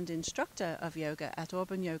owner and instructor of yoga at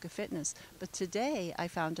Auburn Yoga Fitness. But today I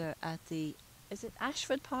found her at the, is it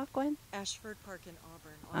Ashford Park, Gwen? Ashford Park in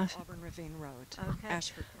Auburn, on Auburn Ravine Road. Okay.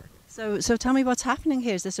 Ashford Park. So tell me what's happening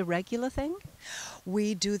here. Is this a regular thing?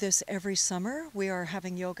 We do this every summer. We are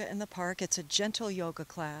having yoga in the park. It's a gentle yoga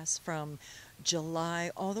class from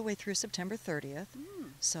July all the way through September 30th.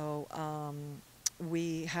 So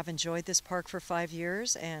we have enjoyed this park for 5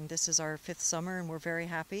 years, and this is our 5th summer, and we're very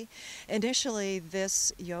happy. Initially,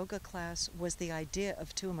 this yoga class was the idea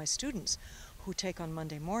of 2 of my students who take on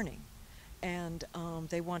Monday morning. And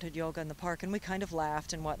they wanted yoga in the park, and we kind of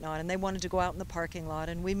laughed and whatnot, and they wanted to go out in the parking lot,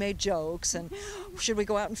 and we made jokes, and should we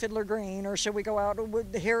go out in Fiddler Green, or should we go out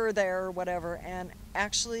here or there, or whatever. And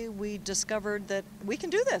actually we discovered that we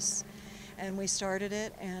can do this. And we started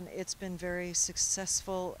it, and it's been very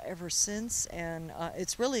successful ever since. And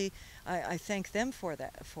it's really, I thank them for it.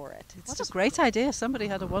 What a great idea! Somebody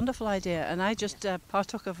had a wonderful idea, and I just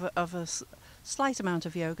partook of a slight amount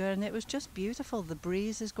of yoga, and it was just beautiful. The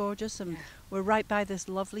breeze is gorgeous, and we're right by this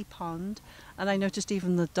lovely pond. And I noticed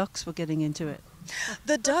even the ducks were getting into it.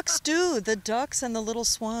 The ducks do. The ducks and the little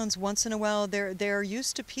swans, once in a while, they're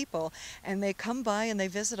used to people, and they come by and they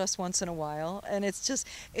visit us once in a while, and it's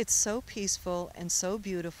so peaceful and so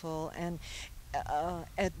beautiful. And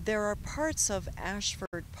there are parts of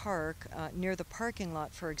Ashford Park near the parking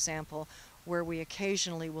lot, for example, where we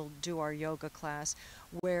occasionally will do our yoga class,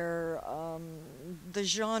 where the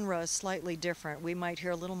genre is slightly different. We might hear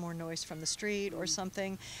a little more noise from the street or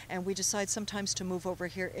something, and we decide sometimes to move over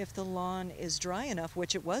here if the lawn is dry enough,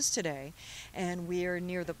 which it was today, and we are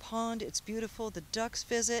near the pond. It's beautiful. The ducks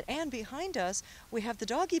visit, and behind us we have the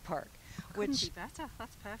doggy park. Couldn't be better.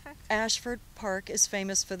 That's perfect. Ashford Park is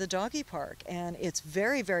famous for the doggy park, and it's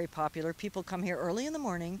very, very popular. People come here early in the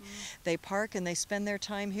morning, they park and they spend their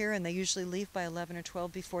time here, and they usually leave by 11 or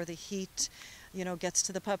 12 before the heat, you know, gets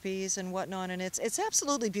to the puppies and whatnot. And it's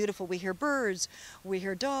absolutely beautiful. We hear birds, we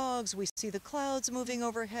hear dogs, we see the clouds moving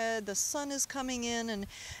overhead, the sun is coming in,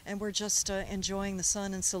 and we're just enjoying the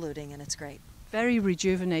sun and saluting, and it's great. Very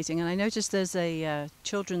rejuvenating. And I noticed there's a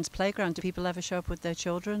children's playground. Do people ever show up with their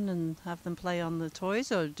children and have them play on the toys,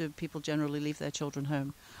 or do people generally leave their children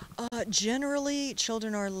home? Generally,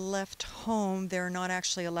 children are left home. They're not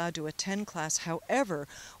actually allowed to attend class. However,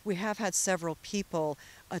 we have had several people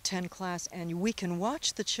attend class, and we can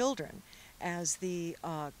watch the children as the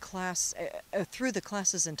class, through the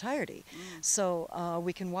class's entirety. So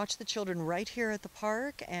we can watch the children right here at the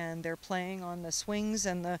park, and they're playing on the swings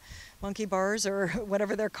and the monkey bars, or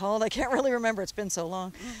whatever they're called. I can't really remember, it's been so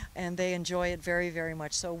long. And they enjoy it very, very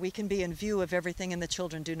much. So we can be in view of everything, and the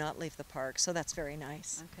children do not leave the park. So that's very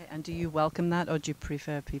nice. Okay, and do you welcome that, or do you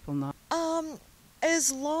prefer people not?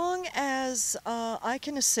 As long as I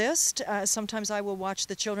can assist, sometimes I will watch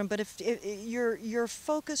the children, but if your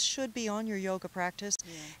focus should be on your yoga practice,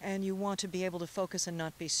 and you want to be able to focus and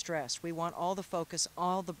not be stressed. We want all the focus,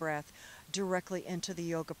 all the breath directly into the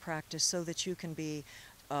yoga practice, so that you can be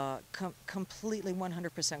completely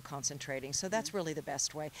 100% concentrating. So that's really the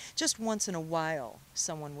best way. Just once in a while,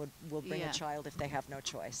 someone will bring a child if they have no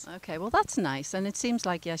choice. Okay, well that's nice. And it seems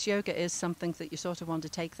like, yes, yoga is something that you sort of want to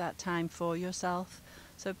take that time for yourself.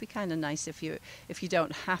 So it'd be kind of nice if you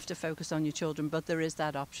don't have to focus on your children, but there is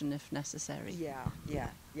that option if necessary. Yeah.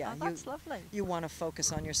 Oh, that's lovely. You want to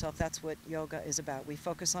focus on yourself. That's what yoga is about. We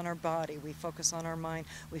focus on our body, we focus on our mind,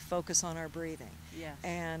 we focus on our breathing. Yes.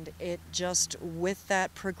 And it just, with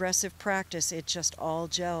that progressive practice, it just all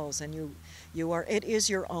gels, and it is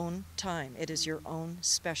your own time. It is your own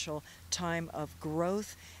special time of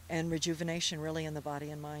growth and rejuvenation, really, in the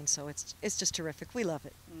body and mind. So it's just terrific. We love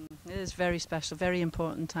it. It is very special, very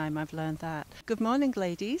important time. I've learned that. Good morning,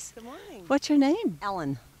 ladies. Good morning. What's your name?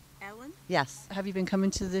 Ellen. Ellen? Yes. Have you been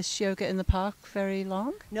coming to this yoga in the park very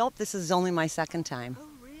long? Nope, this is only my second time. Oh,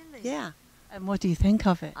 really? Yeah. And what do you think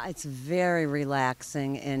of it? It's very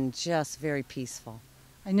relaxing and just very peaceful.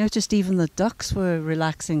 I noticed even the ducks were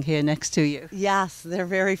relaxing here next to you. Yes, they're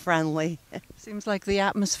very friendly. Seems like the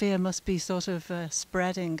atmosphere must be sort of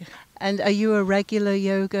spreading. And are you a regular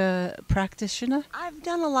yoga practitioner? I've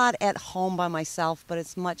done a lot at home by myself, but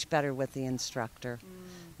it's much better with the instructor.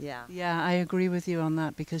 Yeah. Yeah, I agree with you on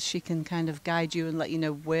that, because she can kind of guide you and let you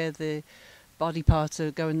know where the body parts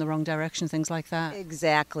are going the wrong direction, things like that.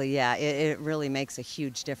 Exactly, yeah. It really makes a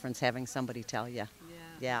huge difference having somebody tell you.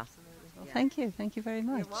 Yeah. Well, thank you. Thank you very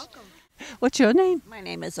much. You're welcome. What's your name? My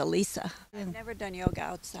name is Elisa. I've never done yoga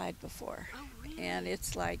outside before. Oh, really? And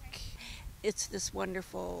it's like, it's this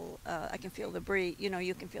wonderful, I can feel the breeze. You know,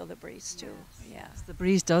 you can feel the breeze too. Yes. Yeah. The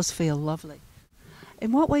breeze does feel lovely.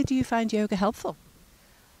 In what way do you find yoga helpful?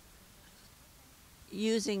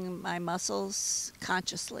 Using my muscles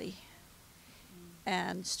consciously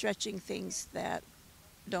and stretching things that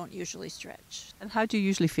don't usually stretch. And how do you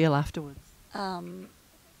usually feel afterwards?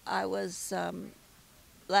 I was,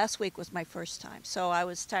 last week was my first time, so I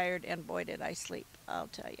was tired, and boy did I sleep, I'll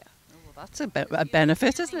tell you. Oh, well, that's a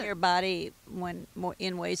benefit, isn't it? Your body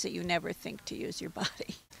in ways that you never think to use your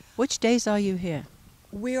body. Which days are you here?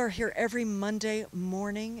 We are here every Monday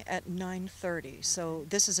morning at 9:30. So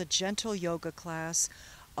this is a gentle yoga class,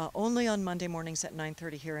 only on Monday mornings at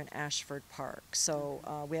 9:30 here in Ashford Park. So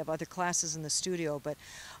we have other classes in the studio, but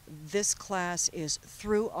this class is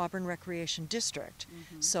through Auburn Recreation District.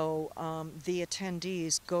 So the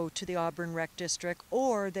attendees go to the Auburn Rec District,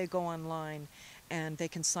 or they go online and they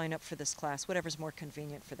can sign up for this class, whatever's more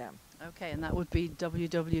convenient for them. Okay, and that would be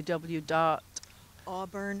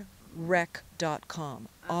www.auburnrec.com.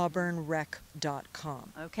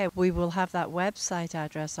 auburnrec.com. Okay, we will have that website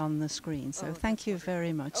address on the screen, so thank you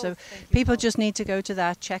very much. So people just need to go to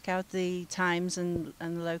that, check out the times and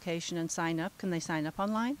the location and sign up. Can they sign up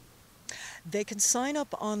online? They can sign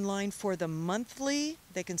up online for the monthly.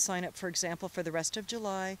 They can sign up, for example, for the rest of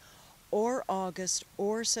July or August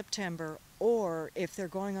or September, or if they're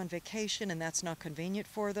going on vacation and that's not convenient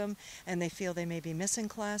for them and they feel they may be missing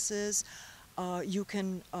classes, you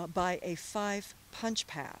can buy a 5 punch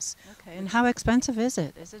pass. Okay, and how expensive is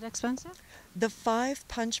it? Is it expensive? The 5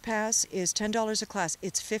 punch pass is $10 a class.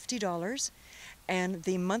 It's $50, and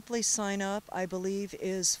the monthly sign up, I believe,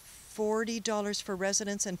 is $40 for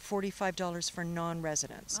residents and $45 for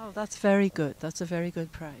non-residents. Oh, that's very good. That's a very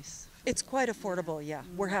good price. It's quite affordable, yeah.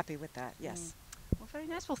 We're happy with that, yes. Well, very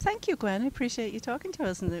nice. Well, thank you, Gwen. I appreciate you talking to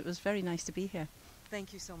us, and it was very nice to be here.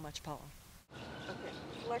 Thank you so much, Paula. Okay,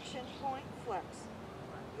 flexion point, flex.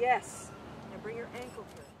 Yes. Now bring your ankle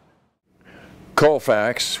through.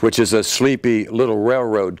 Colfax, which is a sleepy little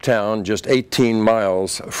railroad town just 18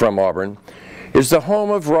 miles from Auburn, is the home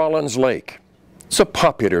of Rollins Lake. It's a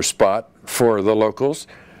popular spot for the locals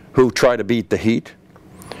who try to beat the heat.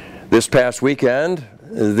 This past weekend,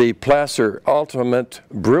 the Placer Ultimate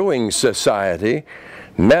Brewing Society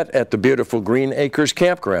met at the beautiful Green Acres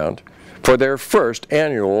Campground for their first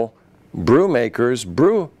annual Brewmakers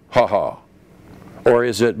Brew-Ha-Ha. Or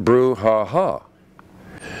is it Brew-Ha-Ha?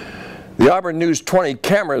 The Auburn News 20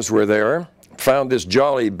 cameras were there, found this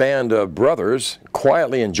jolly band of brothers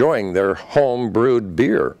quietly enjoying their home-brewed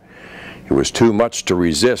beer. It was too much to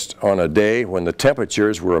resist on a day when the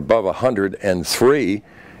temperatures were above 103,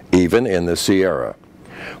 even in the Sierra.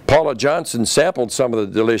 Paula Johnston sampled some of the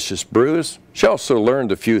delicious brews. She also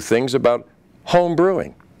learned a few things about home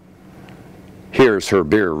brewing. Here's her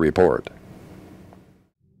beer report.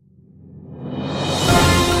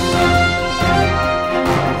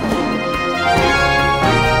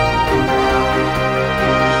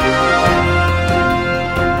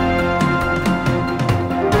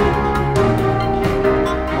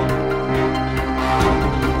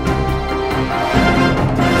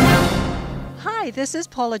 this is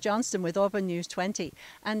Paula Johnston with Auburn News 20,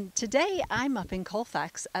 and today I'm up in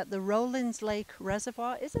Colfax at the Rollins Lake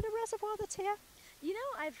Reservoir. Is it a reservoir that's here? You know,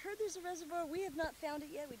 I've heard there's a reservoir. We have not found it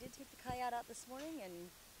yet. We did take the kayak out this morning,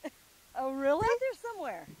 and oh, really? It's out there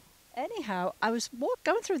somewhere. Anyhow, I was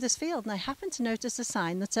going through this field and I happened to notice a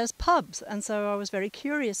sign that says pubs, and so I was very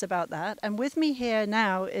curious about that. And with me here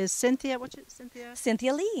now is Cynthia. What's it, Cynthia?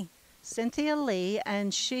 Cynthia Lee. Cynthia Lee,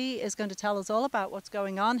 and she is going to tell us all about what's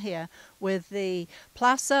going on here with the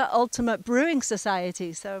Placer Ultimate Brewing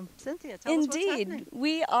Society. So, Cynthia, tell us what's happening. Indeed.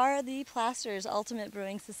 We are the Placer's Ultimate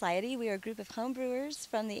Brewing Society. We are a group of home brewers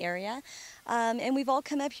from the area, and we've all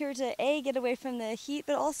come up here to, get away from the heat,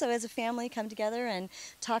 but also as a family come together and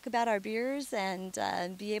talk about our beers and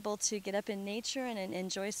be able to get up in nature and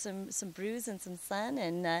enjoy some brews and some sun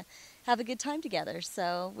and have a good time together.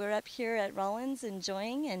 So we're up here at Rollins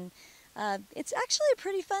enjoying, and it's actually a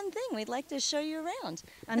pretty fun thing. We'd like to show you around.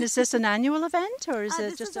 And is this an annual event, or is it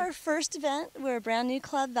this just is our first event? We're a brand new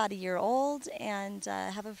club, about a year old, and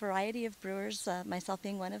have a variety of brewers, myself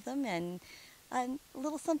being one of them, and a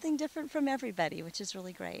little something different from everybody, which is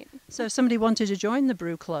really great. So if somebody wanted to join the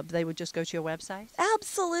brew club, they would just go to your website?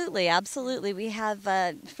 Absolutely, absolutely. We have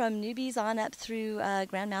from newbies on up through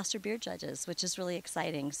Grandmaster beer judges, which is really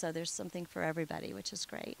exciting. So there's something for everybody, which is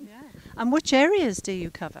great. Yeah. And which areas do you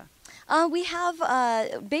cover? We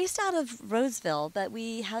have, based out of Roseville, but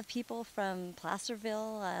we have people from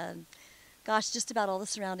Placerville, just about all the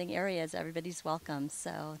surrounding areas. Everybody's welcome.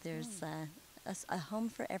 So there's a home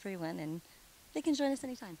for everyone, and they can join us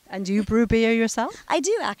anytime. And do you brew beer yourself? I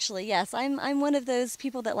do, actually, yes. I'm one of those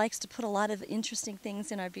people that likes to put a lot of interesting things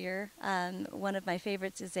in our beer. One of my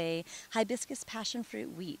favorites is a hibiscus passion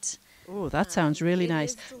fruit wheat. Oh, that sounds really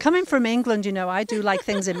nice. Coming from England, you know, I do like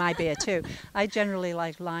things in my beer too. I generally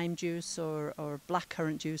like lime juice or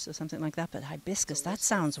blackcurrant juice or something like that, but hibiscus, that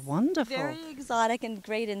sounds wonderful. Very exotic and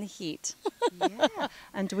great in the heat. Yeah.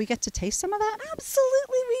 And do we get to taste some of that?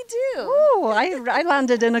 Absolutely we do. Oh, I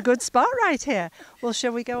landed in a good spot right here. Well,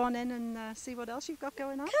 shall we go on in and see what else you've got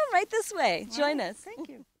going on? Come right this way. Join us. Thank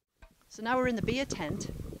you. So now we're in the beer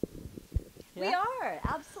tent. Yeah? We are,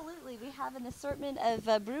 absolutely. We have an assortment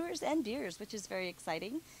of brewers and beers, which is very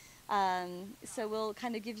exciting. So we'll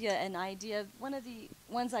kind of give you an idea. One of the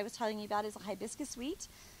ones I was telling you about is a hibiscus wheat.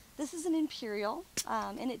 This is an imperial,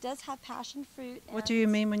 and it does have passion fruit. What do you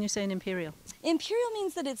mean when you say an imperial? Imperial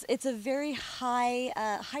means that it's a very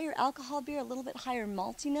higher alcohol beer, a little bit higher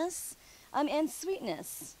maltiness, and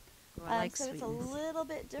sweetness. Oh, I like so sweetness. It's a little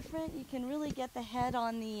bit different. You can really get the head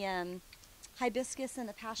on the hibiscus and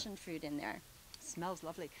the passion fruit in there. It smells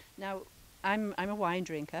lovely. Now, I'm a wine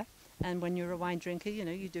drinker, and when you're a wine drinker, you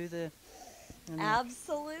know, you do the...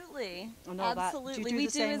 Absolutely. Absolutely. We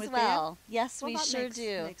do as well. Yes, we sure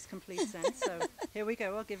do. Makes complete sense. So here we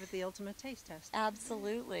go. I'll give it the ultimate taste test.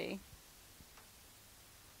 Absolutely.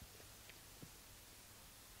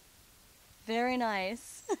 Very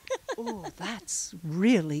nice. Oh, that's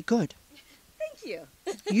really good. Thank you.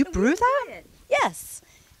 You brew that? Yes.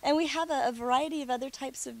 And we have a variety of other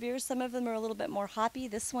types of beers. Some of them are a little bit more hoppy.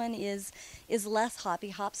 This one is less hoppy.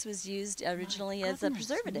 Hops was used originally as a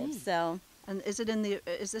preservative. So. And is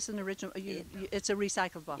this an original? It's a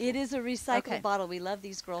recycled bottle. It is a recycled bottle. We love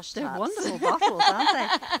these Grolsch They're tops. wonderful bottles, aren't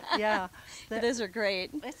they? Yeah. Those are great.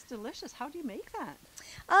 It's delicious. How do you make that?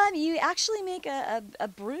 You actually make a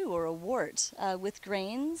brew or a wort with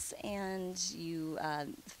grains, and you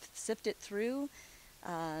sift it through.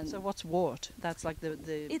 So what's wort? That's like the...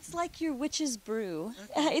 It's like your witch's brew.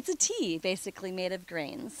 Okay. It's a tea, basically, made of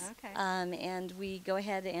grains. Okay. And we go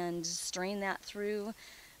ahead and strain that through,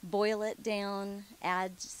 boil it down,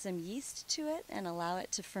 add some yeast to it, and allow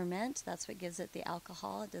it to ferment. That's what gives it the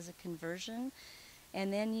alcohol. It does a conversion.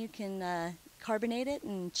 And then you can carbonate it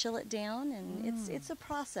and chill it down, and it's a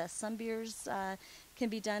process. Some beers can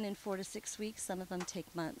be done in 4 to 6 weeks. Some of them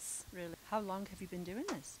take months. Really? How long have you been doing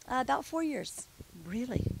this? About 4 years.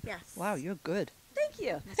 Really? Yes. Wow, you're good. Thank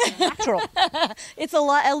you. It's natural. It's a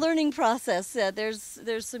learning process.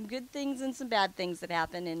 There's some good things and some bad things that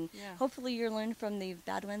happen, and hopefully you learn from the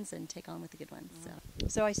bad ones and take on with the good ones.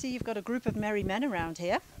 So I see you've got a group of merry men around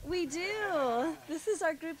here. We do. This is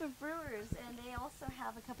our group of brewers, and they also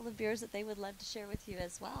have a couple of beers that they would love to share with you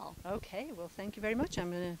as well. Okay, well, thank you very much.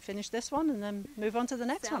 I'm going to finish this one and then move on to the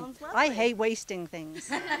next one. Sounds lovely. I hate wasting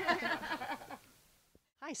things.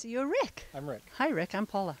 Hi, so you're Rick. I'm Rick. Hi, Rick. I'm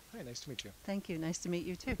Paula. Hi, nice to meet you. Thank you. Nice to meet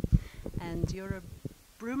you, too. And you're a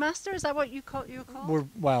brewmaster? Is that what you're called?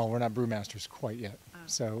 We're not brewmasters quite yet. Oh.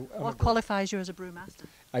 So what qualifies you as a brewmaster?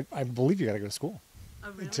 I believe you got to go to school.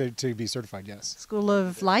 Oh, really? To be certified, yes. School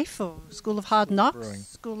of Life or School of Hard Knocks? Brewing.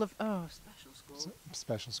 School of, special school.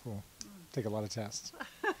 Special school. Take a lot of tests.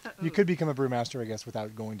 You could become a brewmaster, I guess,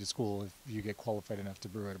 without going to school if you get qualified enough to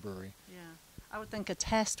brew at a brewery. Yeah. I would think a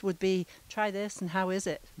test would be, try this and how is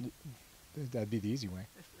it? That'd be the easy way.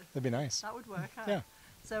 That'd be nice. That would work, huh? Yeah.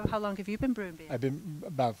 So how long have you been brewing beer? I've been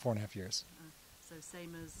about 4.5 years. So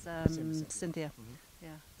same as Cynthia. Mm-hmm. Yeah.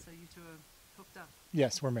 So you two are hooked up?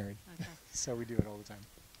 Yes, we're married. Okay. So we do it all the time.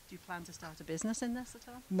 Do you plan to start a business in this at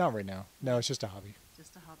all? Not right now. No, it's just a hobby.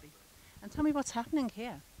 Just a hobby. And tell me what's happening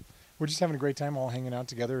here. We're just having a great time all hanging out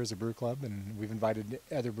together as a brew club, and we've invited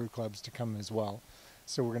other brew clubs to come as well.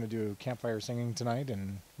 So we're going to do campfire singing tonight,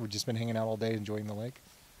 and we've just been hanging out all day enjoying the lake.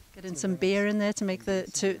 Getting some beer in there to make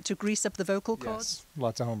to grease up the vocal cords. Yes,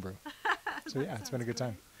 lots of homebrew. So yeah, it's been a good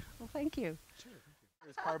time. Well, thank you.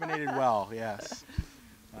 It's carbonated well, yes.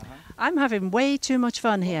 I'm having way too much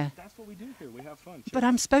fun here. That's what we do here. We have fun. But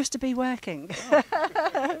I'm supposed to be working.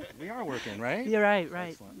 Oh. We are working, right? You're right,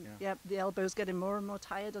 right. Excellent, yeah. Yep, the elbow's getting more and more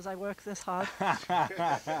tired as I work this hard. So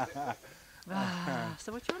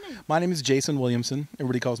what's your name? My name is Jason Williamson.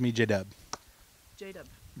 Everybody calls me J-Dub. J-Dub.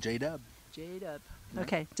 J-Dub. J-Dub.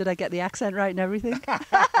 Okay, did I get the accent right and everything? Do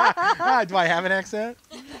I have an accent?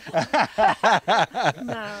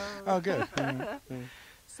 No. Oh, good.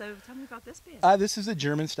 So tell me about this beer. This is a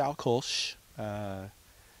German-style Kolsch that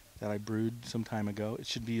I brewed some time ago. It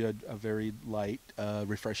should be a very light,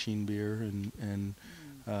 refreshing beer, and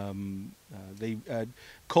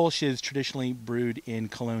Kolsch is traditionally brewed in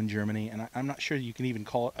Cologne, Germany, and I'm not sure you can even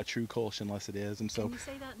call it a true Kolsch unless it is. And so, can you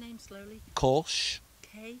say that name slowly? Kolsch.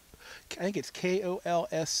 K. I think it's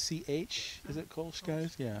Kolsch. Is it Kolsch,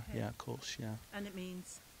 guys? Yeah, okay. yeah, Kolsch, yeah. And it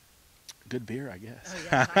means? Good beer, I guess. Oh,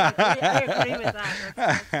 yes, I agree with that.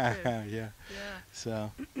 That's true. Yeah.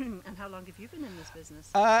 So. And how long have you been in this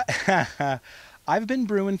business? I've been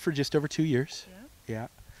brewing for just over 2 years. Yeah.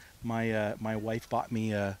 Yeah. My wife bought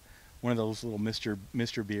me one of those little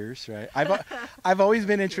Mr. beers, right? I've always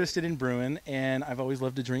been interested in brewing, and I've always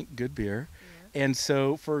loved to drink good beer. And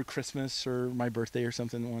so for Christmas or my birthday or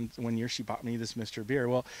something, one year she bought me this Mr. Beer.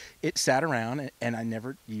 Well, it sat around and I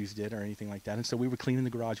never used it or anything like that. And so we were cleaning the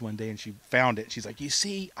garage one day and she found it. She's like, you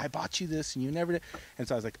see, I bought you this and you never did. And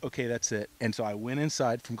so I was like, okay, that's it. And so I went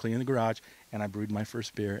inside from cleaning the garage and I brewed my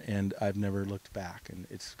first beer, and I've never looked back. And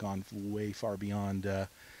it's gone way far beyond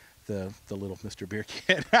the little Mr. Beer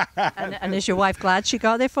kit. and is your wife glad she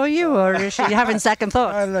got it for you, or is she having second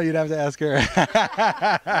thoughts? I don't know. You'd have to ask her.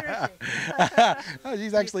 Oh,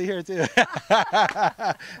 she's actually here too.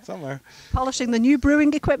 Somewhere. Polishing the new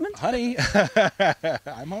brewing equipment? Honey,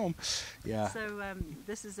 I'm home. Yeah. So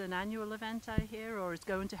this is an annual event, I hear, or it's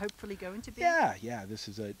hopefully going to be? Yeah. This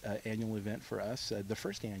is an annual event for us, the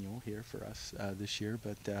first annual here for us this year.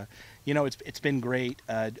 But it's been great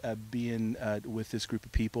being with this group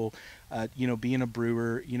of people. Being a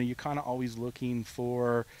brewer, you're kind of always looking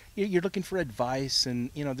for advice,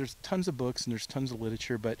 and there's tons of books and there's tons of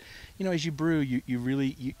literature. But as you brew, you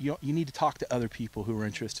really need to talk to other people who are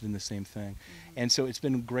interested in the same thing. Mm-hmm. And so it's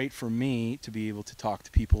been great for me to be able to talk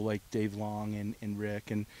to people like Dave Long and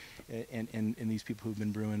Rick and these people who've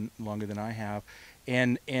been brewing longer than I have,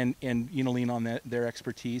 and lean on their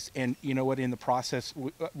expertise. And in the process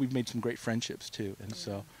we've made some great friendships too. And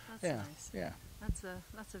so that's nice. Yeah. That's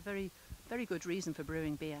a very, very good reason for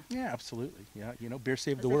brewing beer. Yeah, absolutely. Yeah, beer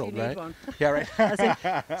saved the As if world, you need right? one. Yeah, right. As in,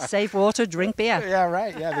 save water, drink beer. Yeah,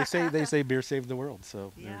 right. Yeah, they say beer saved the world.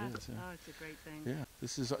 So yeah. there it is. Yeah. Oh, it's a great thing. Yeah,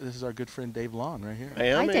 this is our good friend Dave Long right here. I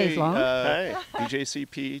am Dave Long. Hi,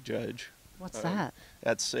 BJCP judge. What's that?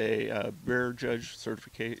 That's a beer judge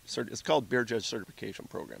certification. It's called Beer Judge Certification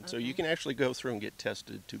Program. Okay. So you can actually go through and get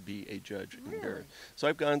tested to be a judge in beer. So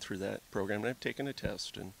I've gone through that program and I've taken a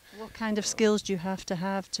test. And what kind of skills do you have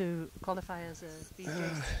to qualify as a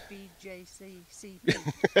BJCP? Did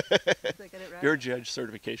I get it right? Beer Judge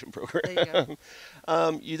Certification Program. There you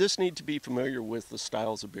go. You just need to be familiar with the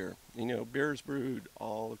styles of beer. Beer is brewed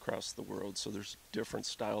all across the world, so there's different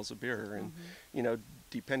styles of beer, and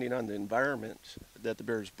depending on the environment that the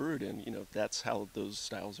beer is brewed in, that's how those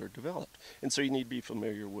styles are developed. And so you need to be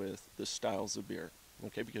familiar with the styles of beer,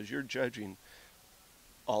 okay, because you're judging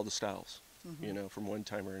all the styles, from one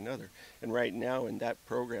time or another. And right now in that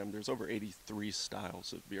program, there's over 83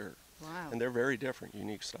 styles of beer. Wow. And they're very different,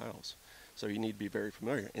 unique styles. So you need to be very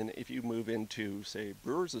familiar. And if you move into, say,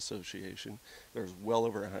 Brewers Association, there's well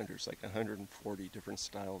over 100, it's like 140 different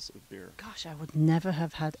styles of beer. Gosh, I would never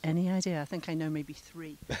have had any idea. I think I know maybe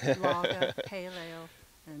 3. Lager, pale ale,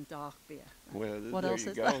 and dark beer. Well, what there else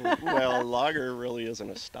you is go. there? Well, lager really isn't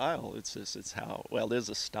a style. It's how, it is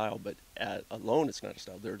a style, but alone it's not a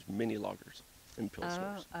style. There's many lagers and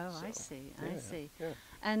pilsners. I see. Yeah.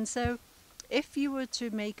 And so if you were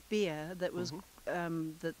to make beer that was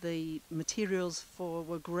that the materials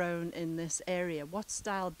were grown in this area. What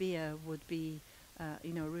style beer would be, a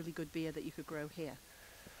really good beer that you could grow here?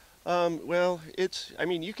 Well,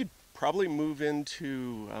 you could probably move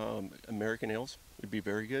into American ales. Would be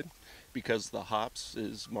very good, because the hops,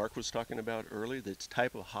 as Mark was talking about earlier, the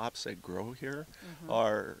type of hops that grow here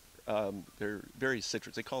are they're very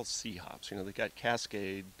citrus. They call it sea hops. They got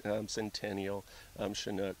Cascade, Centennial,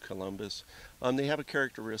 Chinook, Columbus. They have a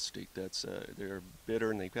characteristic that's they're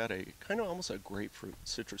bitter, and they've got a kind of almost a grapefruit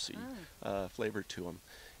citrusy flavor to them.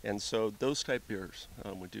 And so those type beers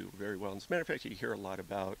would do very well. As a matter of fact, you hear a lot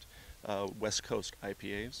about West Coast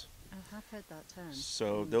IPAs. I have heard that term.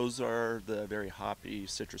 So those are the very hoppy,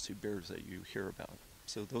 citrusy beers that you hear about.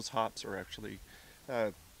 So those hops are actually,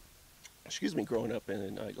 growing up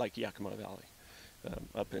in like Yakima Valley,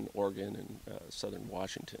 up in Oregon and southern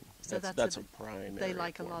Washington. So that's a prime They area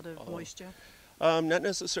like a for lot them. of moisture? Not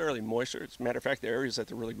necessarily moisture. As a matter of fact, the areas that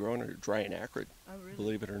they're really growing are dry and acrid,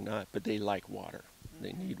 believe it or not. But they like water.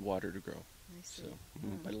 They need water to grow. I see. So,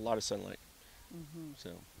 but a lot of sunlight.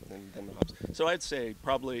 So, and then the hops. So I'd say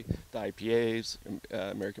probably the IPAs,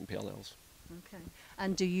 American Pale Ales. Okay.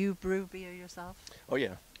 And do you brew beer yourself? Oh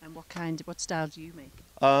yeah. And what style do you make?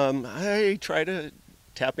 I try to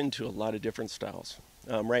tap into a lot of different styles.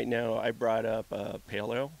 Right now I brought up a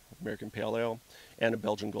Pale Ale, American Pale Ale, and a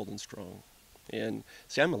Belgian Golden Strong. And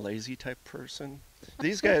see, I'm a lazy type person.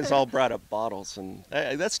 These guys all brought up bottles, and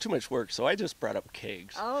that's too much work, so I just brought up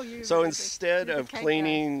kegs. Oh, you So really instead you're the of keg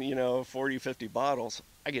cleaning, 40, 50 bottles,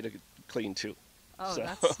 I get to clean 2. Oh, So.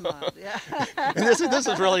 that's smart, yeah. And this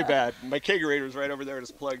is really bad. My kegerator is right over there.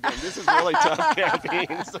 It's plugged in. This is really tough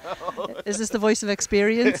camping. So. Is this the voice of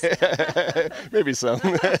experience? Maybe so.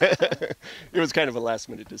 It was kind of a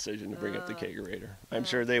last-minute decision to bring up the kegerator. I'm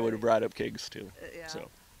sure they would have brought up kegs too. Yeah. So.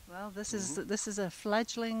 Well, this is a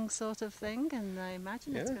fledgling sort of thing, and I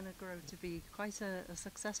imagine it's going to grow to be quite a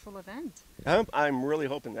successful event. I'm really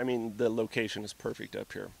hoping. I mean, the location is perfect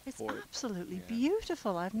up here. It's absolutely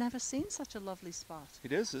beautiful. I've never seen such a lovely spot.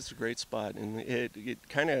 It is. It's a great spot, and it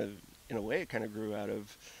kind of, in a way, it kind of grew out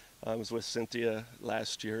of. I was with Cynthia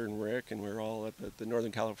last year and Rick, and we were all up at the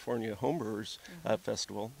Northern California Homebrewers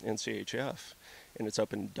Festival, NCHF, and it's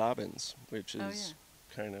up in Dobbins, which is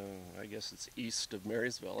kind of, I guess it's east of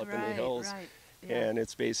Marysville, up in the hills. Right. Yeah. And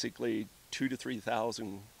it's basically 2,000 to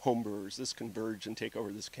 3,000 homebrewers that converge and take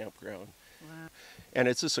over this campground. Wow. And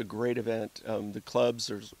it's just a great event. The clubs,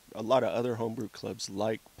 there's a lot of other homebrew clubs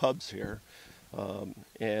like pubs here,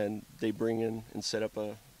 and they bring in and set up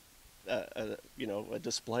a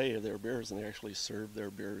display of their beers, and they actually serve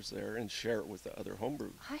their beers there and share it with the other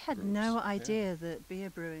homebrew. I had groups. no idea that beer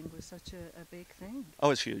brewing was such a big thing. Oh,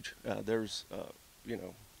 it's huge. There's,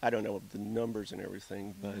 I don't know the numbers and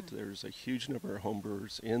everything, but there's a huge number of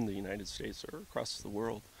homebrewers in the United States or across the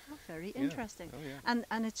world. Oh, very interesting. Oh, yeah.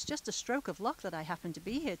 And it's just a stroke of luck that I happen to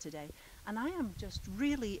be here today, and I am just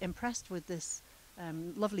really impressed with this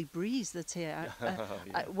lovely breeze that's here.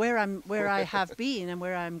 Where I have been and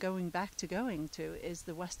where I'm going to is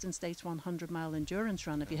the Western States 100-mile endurance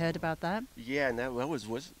run. Have you heard about that? Yeah, and that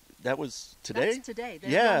was today? That's today.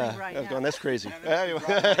 They're yeah, running right I was now. going, that's crazy.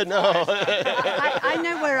 No. I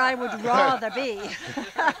know where I would rather be.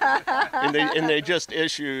 and they just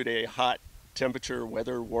issued a hot temperature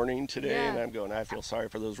weather warning today, and I'm going, I feel sorry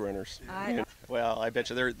for those runners. Well, I bet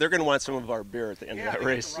you they're going to want some of our beer at the end of that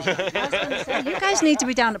race. I was going to say, you guys need to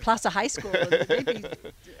be down at Plaza High School and maybe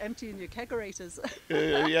emptying your kegerators.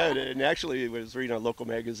 Yeah, and actually, I was reading a local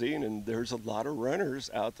magazine, and there's a lot of runners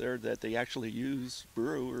out there that they actually use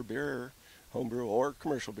brew or beer, homebrew or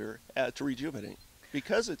commercial beer, to rejuvenate.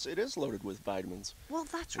 Because it is loaded with vitamins. Well,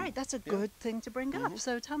 that's right. That's a good thing to bring up.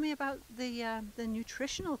 So tell me about the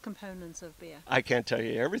nutritional components of beer. I can't tell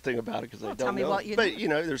you everything about it because I don't know. Tell me what you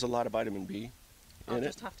know. But there's a lot of vitamin B in it. I'll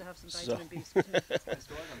just have to have some vitamin B.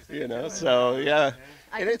 So yeah.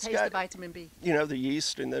 I and can it's taste got, the vitamin B. The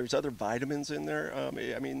yeast, and there's other vitamins in there.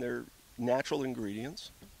 I mean, they're natural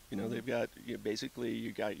ingredients. They've got basically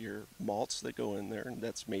you got your malts that go in there, and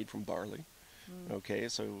that's made from barley. Okay,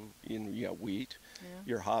 so you got wheat.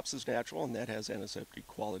 Your hops is natural, and that has antiseptic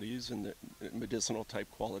qualities and medicinal type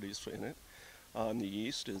qualities in it. The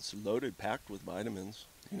yeast is loaded, packed with vitamins.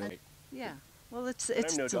 Yeah, well, it's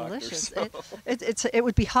no delicious. Doctor, so. It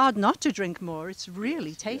would be hard not to drink more. It's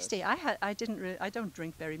really tasty. Yes. I don't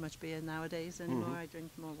drink very much beer nowadays anymore. I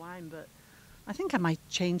drink more wine, but I think I might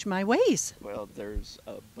change my ways. Well, there's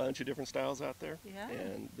a bunch of different styles out there, Yeah.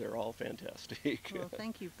 and they're all fantastic. Well,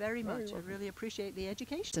 thank you very much. I really appreciate the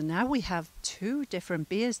education. So now we have 2 different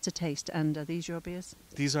beers to taste, and are these your beers?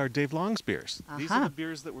 These are Dave Long's beers. These are Aha. the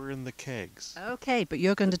beers that were in the kegs. Okay, but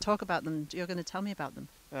you're going to talk about them. You're going to tell me about them.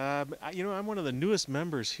 You know, I'm one of the newest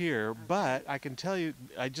members here, but I can tell you,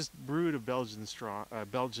 I just brewed a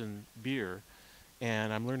Belgian beer,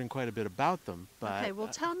 and I'm learning quite a bit about them. But Okay, well,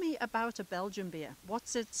 tell me about a Belgian beer.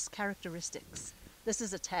 What's its characteristics? This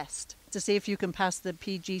is a test to see if you can pass the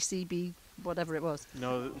PGCB, whatever it was.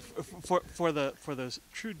 no, for the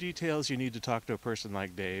true details, you need to talk to a person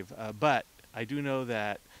like Dave. But I do know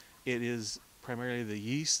that it is primarily the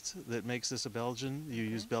yeast that makes this a Belgian. You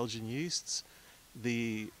use Belgian yeasts.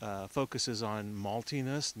 The focus is on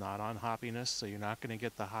maltiness, not on hoppiness, so you're not going to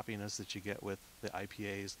get the hoppiness that you get with the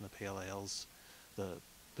IPAs and the pale ales, the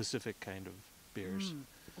Pacific kind of beers.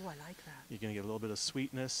 Oh, I like that. You're going to get a little bit of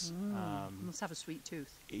sweetness. Must have a sweet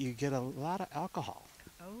tooth. You get a lot of alcohol.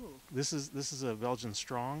 Oh. This is a Belgian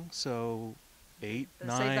strong, so 8, Save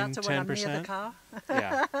 9, that to when I'm near 10%. the car.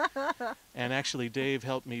 Yeah. And actually, Dave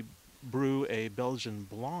helped me brew a Belgian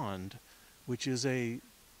blonde, which is a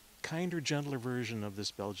kinder, gentler version of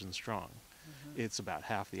this Belgian strong. It's about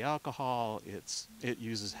half the alcohol. It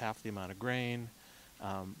uses half the amount of grain,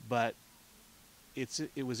 but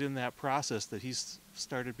it was in that process that he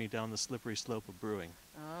started me down the slippery slope of brewing.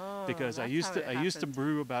 Oh, because I used to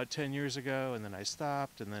brew about 10 years ago, and then I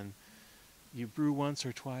stopped, and then you brew once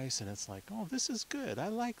or twice, and it's like, oh, this is good. I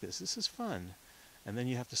like this. This is fun. And then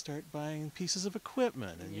you have to start buying pieces of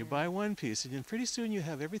equipment, and you buy one piece, and then pretty soon you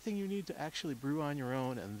have everything you need to actually brew on your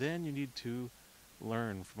own, and then you need to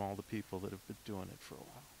learn from all the people that have been doing it for a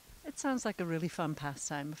while. It sounds like a really fun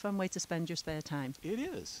pastime, a fun way to spend your spare time. It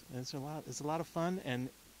is. And it's a lot of fun, and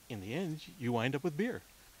in the end, you wind up with beer.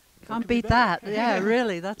 Can't beat that. Yeah,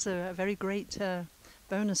 really. That's a very great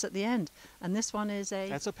bonus at the end. And this one is a...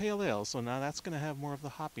 That's a pale ale, so now that's going to have more of the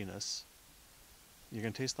hoppiness. You're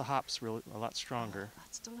going to taste the hops really a lot stronger. Oh,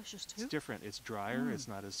 that's delicious too. It's different. It's drier. It's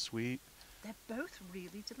not as sweet. They're both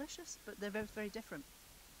really delicious, but they're both very different.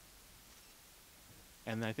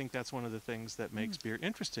 And I think that's one of the things that makes beer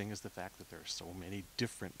interesting is the fact that there are so many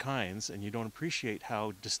different kinds, and you don't appreciate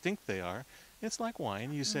how distinct they are. It's like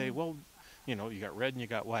wine. You say, well, you know, you got red and you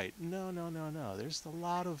got white. No. There's a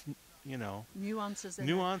lot of, you know, nuances in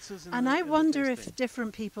nuances. And I wonder if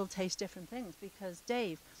different people taste different things, because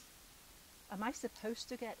Dave, am I supposed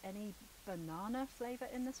to get any banana flavor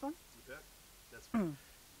in this one? You bet. That's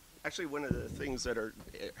actually one of the things that are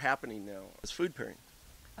happening now is food pairing.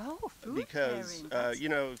 Oh, food because, pairing. you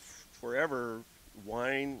know, forever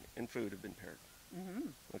wine and food have been paired.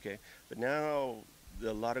 Okay, but now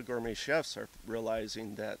a lot of gourmet chefs are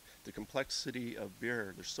realizing that the complexity of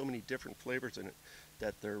beer, there's so many different flavors in it,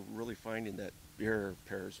 that they're really finding that beer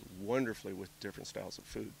pairs wonderfully with different styles of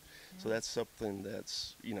food. So that's something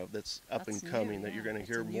that's, you know, that's up and coming, that you're going to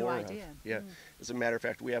hear more of. Yeah. As a matter of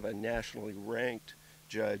fact, we have a nationally ranked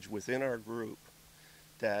judge within our group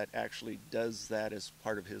that actually does that as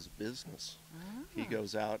part of his business. He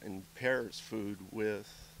goes out and pairs food with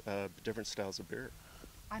different styles of beer.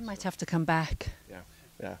 I might have to come back.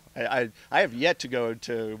 Yeah. I have yet to go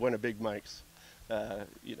to one of Big Mike's,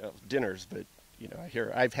 you know, dinners, but you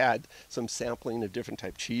know, I've had some sampling of different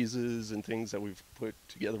type cheeses and things that we've put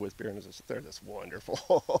together with beer, and they're just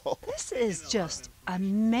wonderful. This is just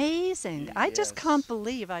amazing. I just can't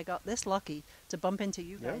believe I got this lucky to bump into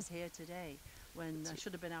you guys here today, when I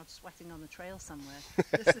should have been out sweating on the trail somewhere.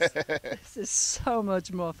 This is so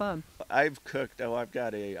much more fun. I've cooked, I've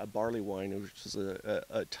got a barley wine, which is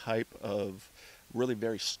a type of really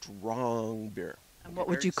very strong beer. And what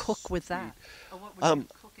would you cook with that? Or what would you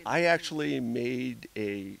cook it I actually made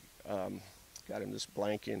a, God, I'm just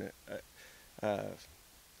blanking.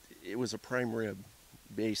 It was a prime rib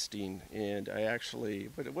basting, and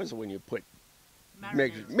but it wasn't when you put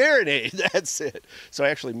marinade. That's it. So I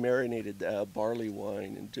actually marinated barley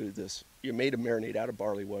wine and do this. You made a marinade out of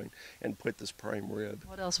barley wine and put this prime rib.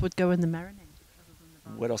 What else would go in the marinade?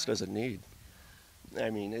 What else does it need? I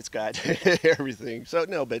mean, it's got everything. So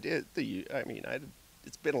no, but it's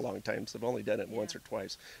been a long time, so I've only done it once or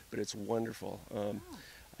twice, but it's wonderful.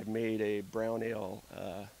 I made a brown ale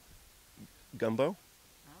gumbo.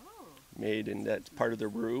 Made, and that part of the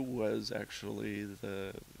roux was actually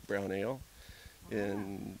the brown ale.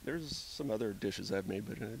 And there's some other dishes I've made,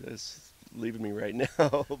 but it's leaving me right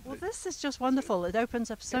now. Well, this is just wonderful. It opens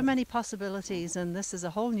up so many possibilities, and this is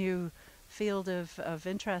a whole new field of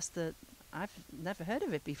interest that I've never heard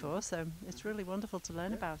of it before, so it's really wonderful to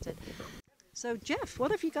learn about it. So Jeff,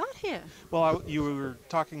 what have you got here? Well, you were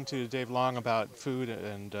talking to Dave Long about food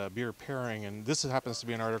and beer pairing, and this happens to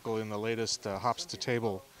be an article in the latest Hops to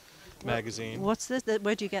Table magazine. What's this?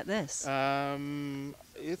 Where do you get this?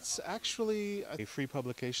 It's actually a free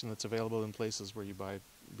publication that's available in places where you buy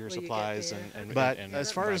beer supplies but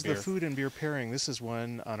as far as the food and beer pairing, this is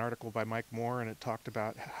an article by Mike Moore, and it talked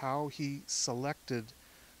about how he selected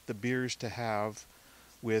the beers to have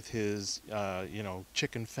with his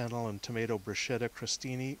chicken fennel and tomato bruschetta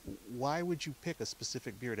crostini. Why would you pick a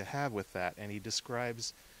specific beer to have with that? And he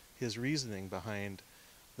describes his reasoning behind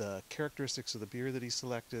the characteristics of the beer that he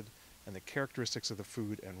selected and the characteristics of the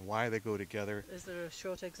food and why they go together. Is there a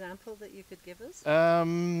short example that you could give us?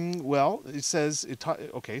 Well, it says,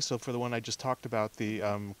 okay, so for the one I just talked about, the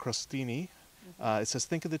crostini, it says,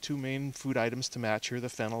 think of the two main food items to match here, the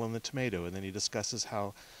fennel and the tomato. And then he discusses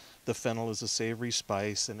how the fennel is a savory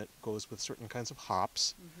spice and it goes with certain kinds of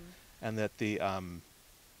hops, and that the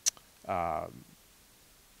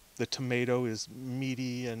tomato is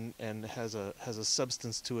meaty and has a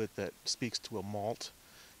substance to it that speaks to a malt.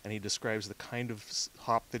 And he describes the kind of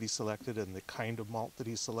hop that he selected and the kind of malt that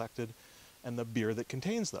he selected and the beer that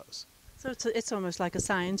contains those. So it's almost like a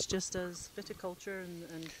science, just as viticulture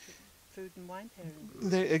and food and wine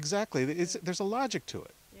pairing. Exactly. There's a logic to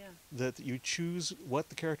it. Yeah. That you choose what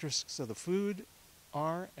the characteristics of the food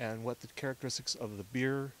are and what the characteristics of the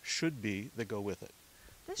beer should be that go with it.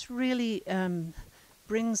 This really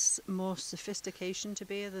brings more sophistication to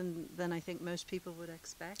beer than I think most people would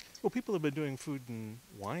expect. Well, people have been doing food and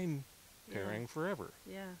wine pairing forever.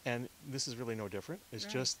 Yeah. And this is really no different. It's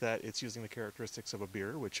just that it's using the characteristics of a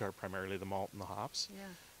beer, which are primarily the malt and the hops,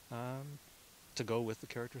 to go with the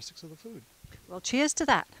characteristics of the food. Well, cheers to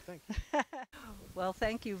that. Thank you. Well,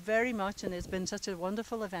 thank you very much, and it's been such a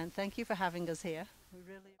wonderful event. Thank you for having us here.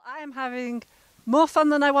 I am having more fun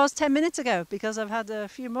than I was 10 minutes ago because I've had a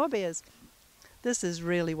few more beers. This is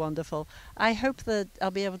really wonderful. I hope that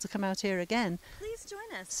I'll be able to come out here again. Please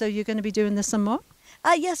join us. So you're going to be doing this some more?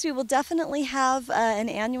 Yes, we will definitely have an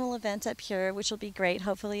annual event up here, which will be great.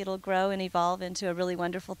 Hopefully it'll grow and evolve into a really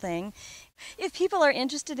wonderful thing. If people are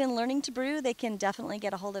interested in learning to brew, they can definitely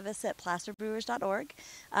get a hold of us at placerbrewers.org.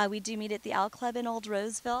 We do meet at the Owl Club in Old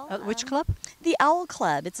Roseville. Which club? The Owl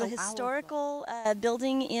Club. It's a historical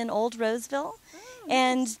building in Old Roseville.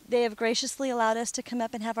 And they have graciously allowed us to come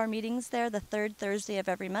up and have our meetings there the third Thursday of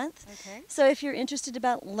every month. Okay. So if you're interested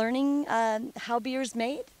about learning how beer is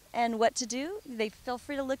made and what to do, they feel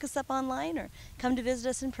free to look us up online or come to visit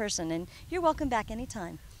us in person. And you're welcome back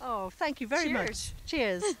anytime. Oh, thank you very much.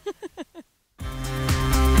 Cheers.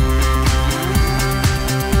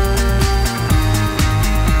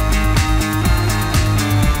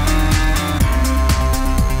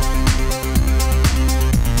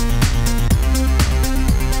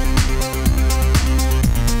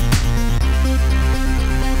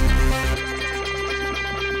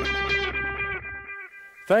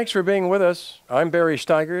 Thanks for being with us. I'm Barry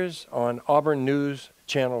Stigers on Auburn News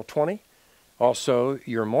Channel 20, also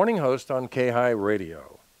your morning host on K-High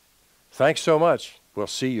Radio. Thanks so much. We'll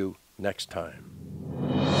see you next time.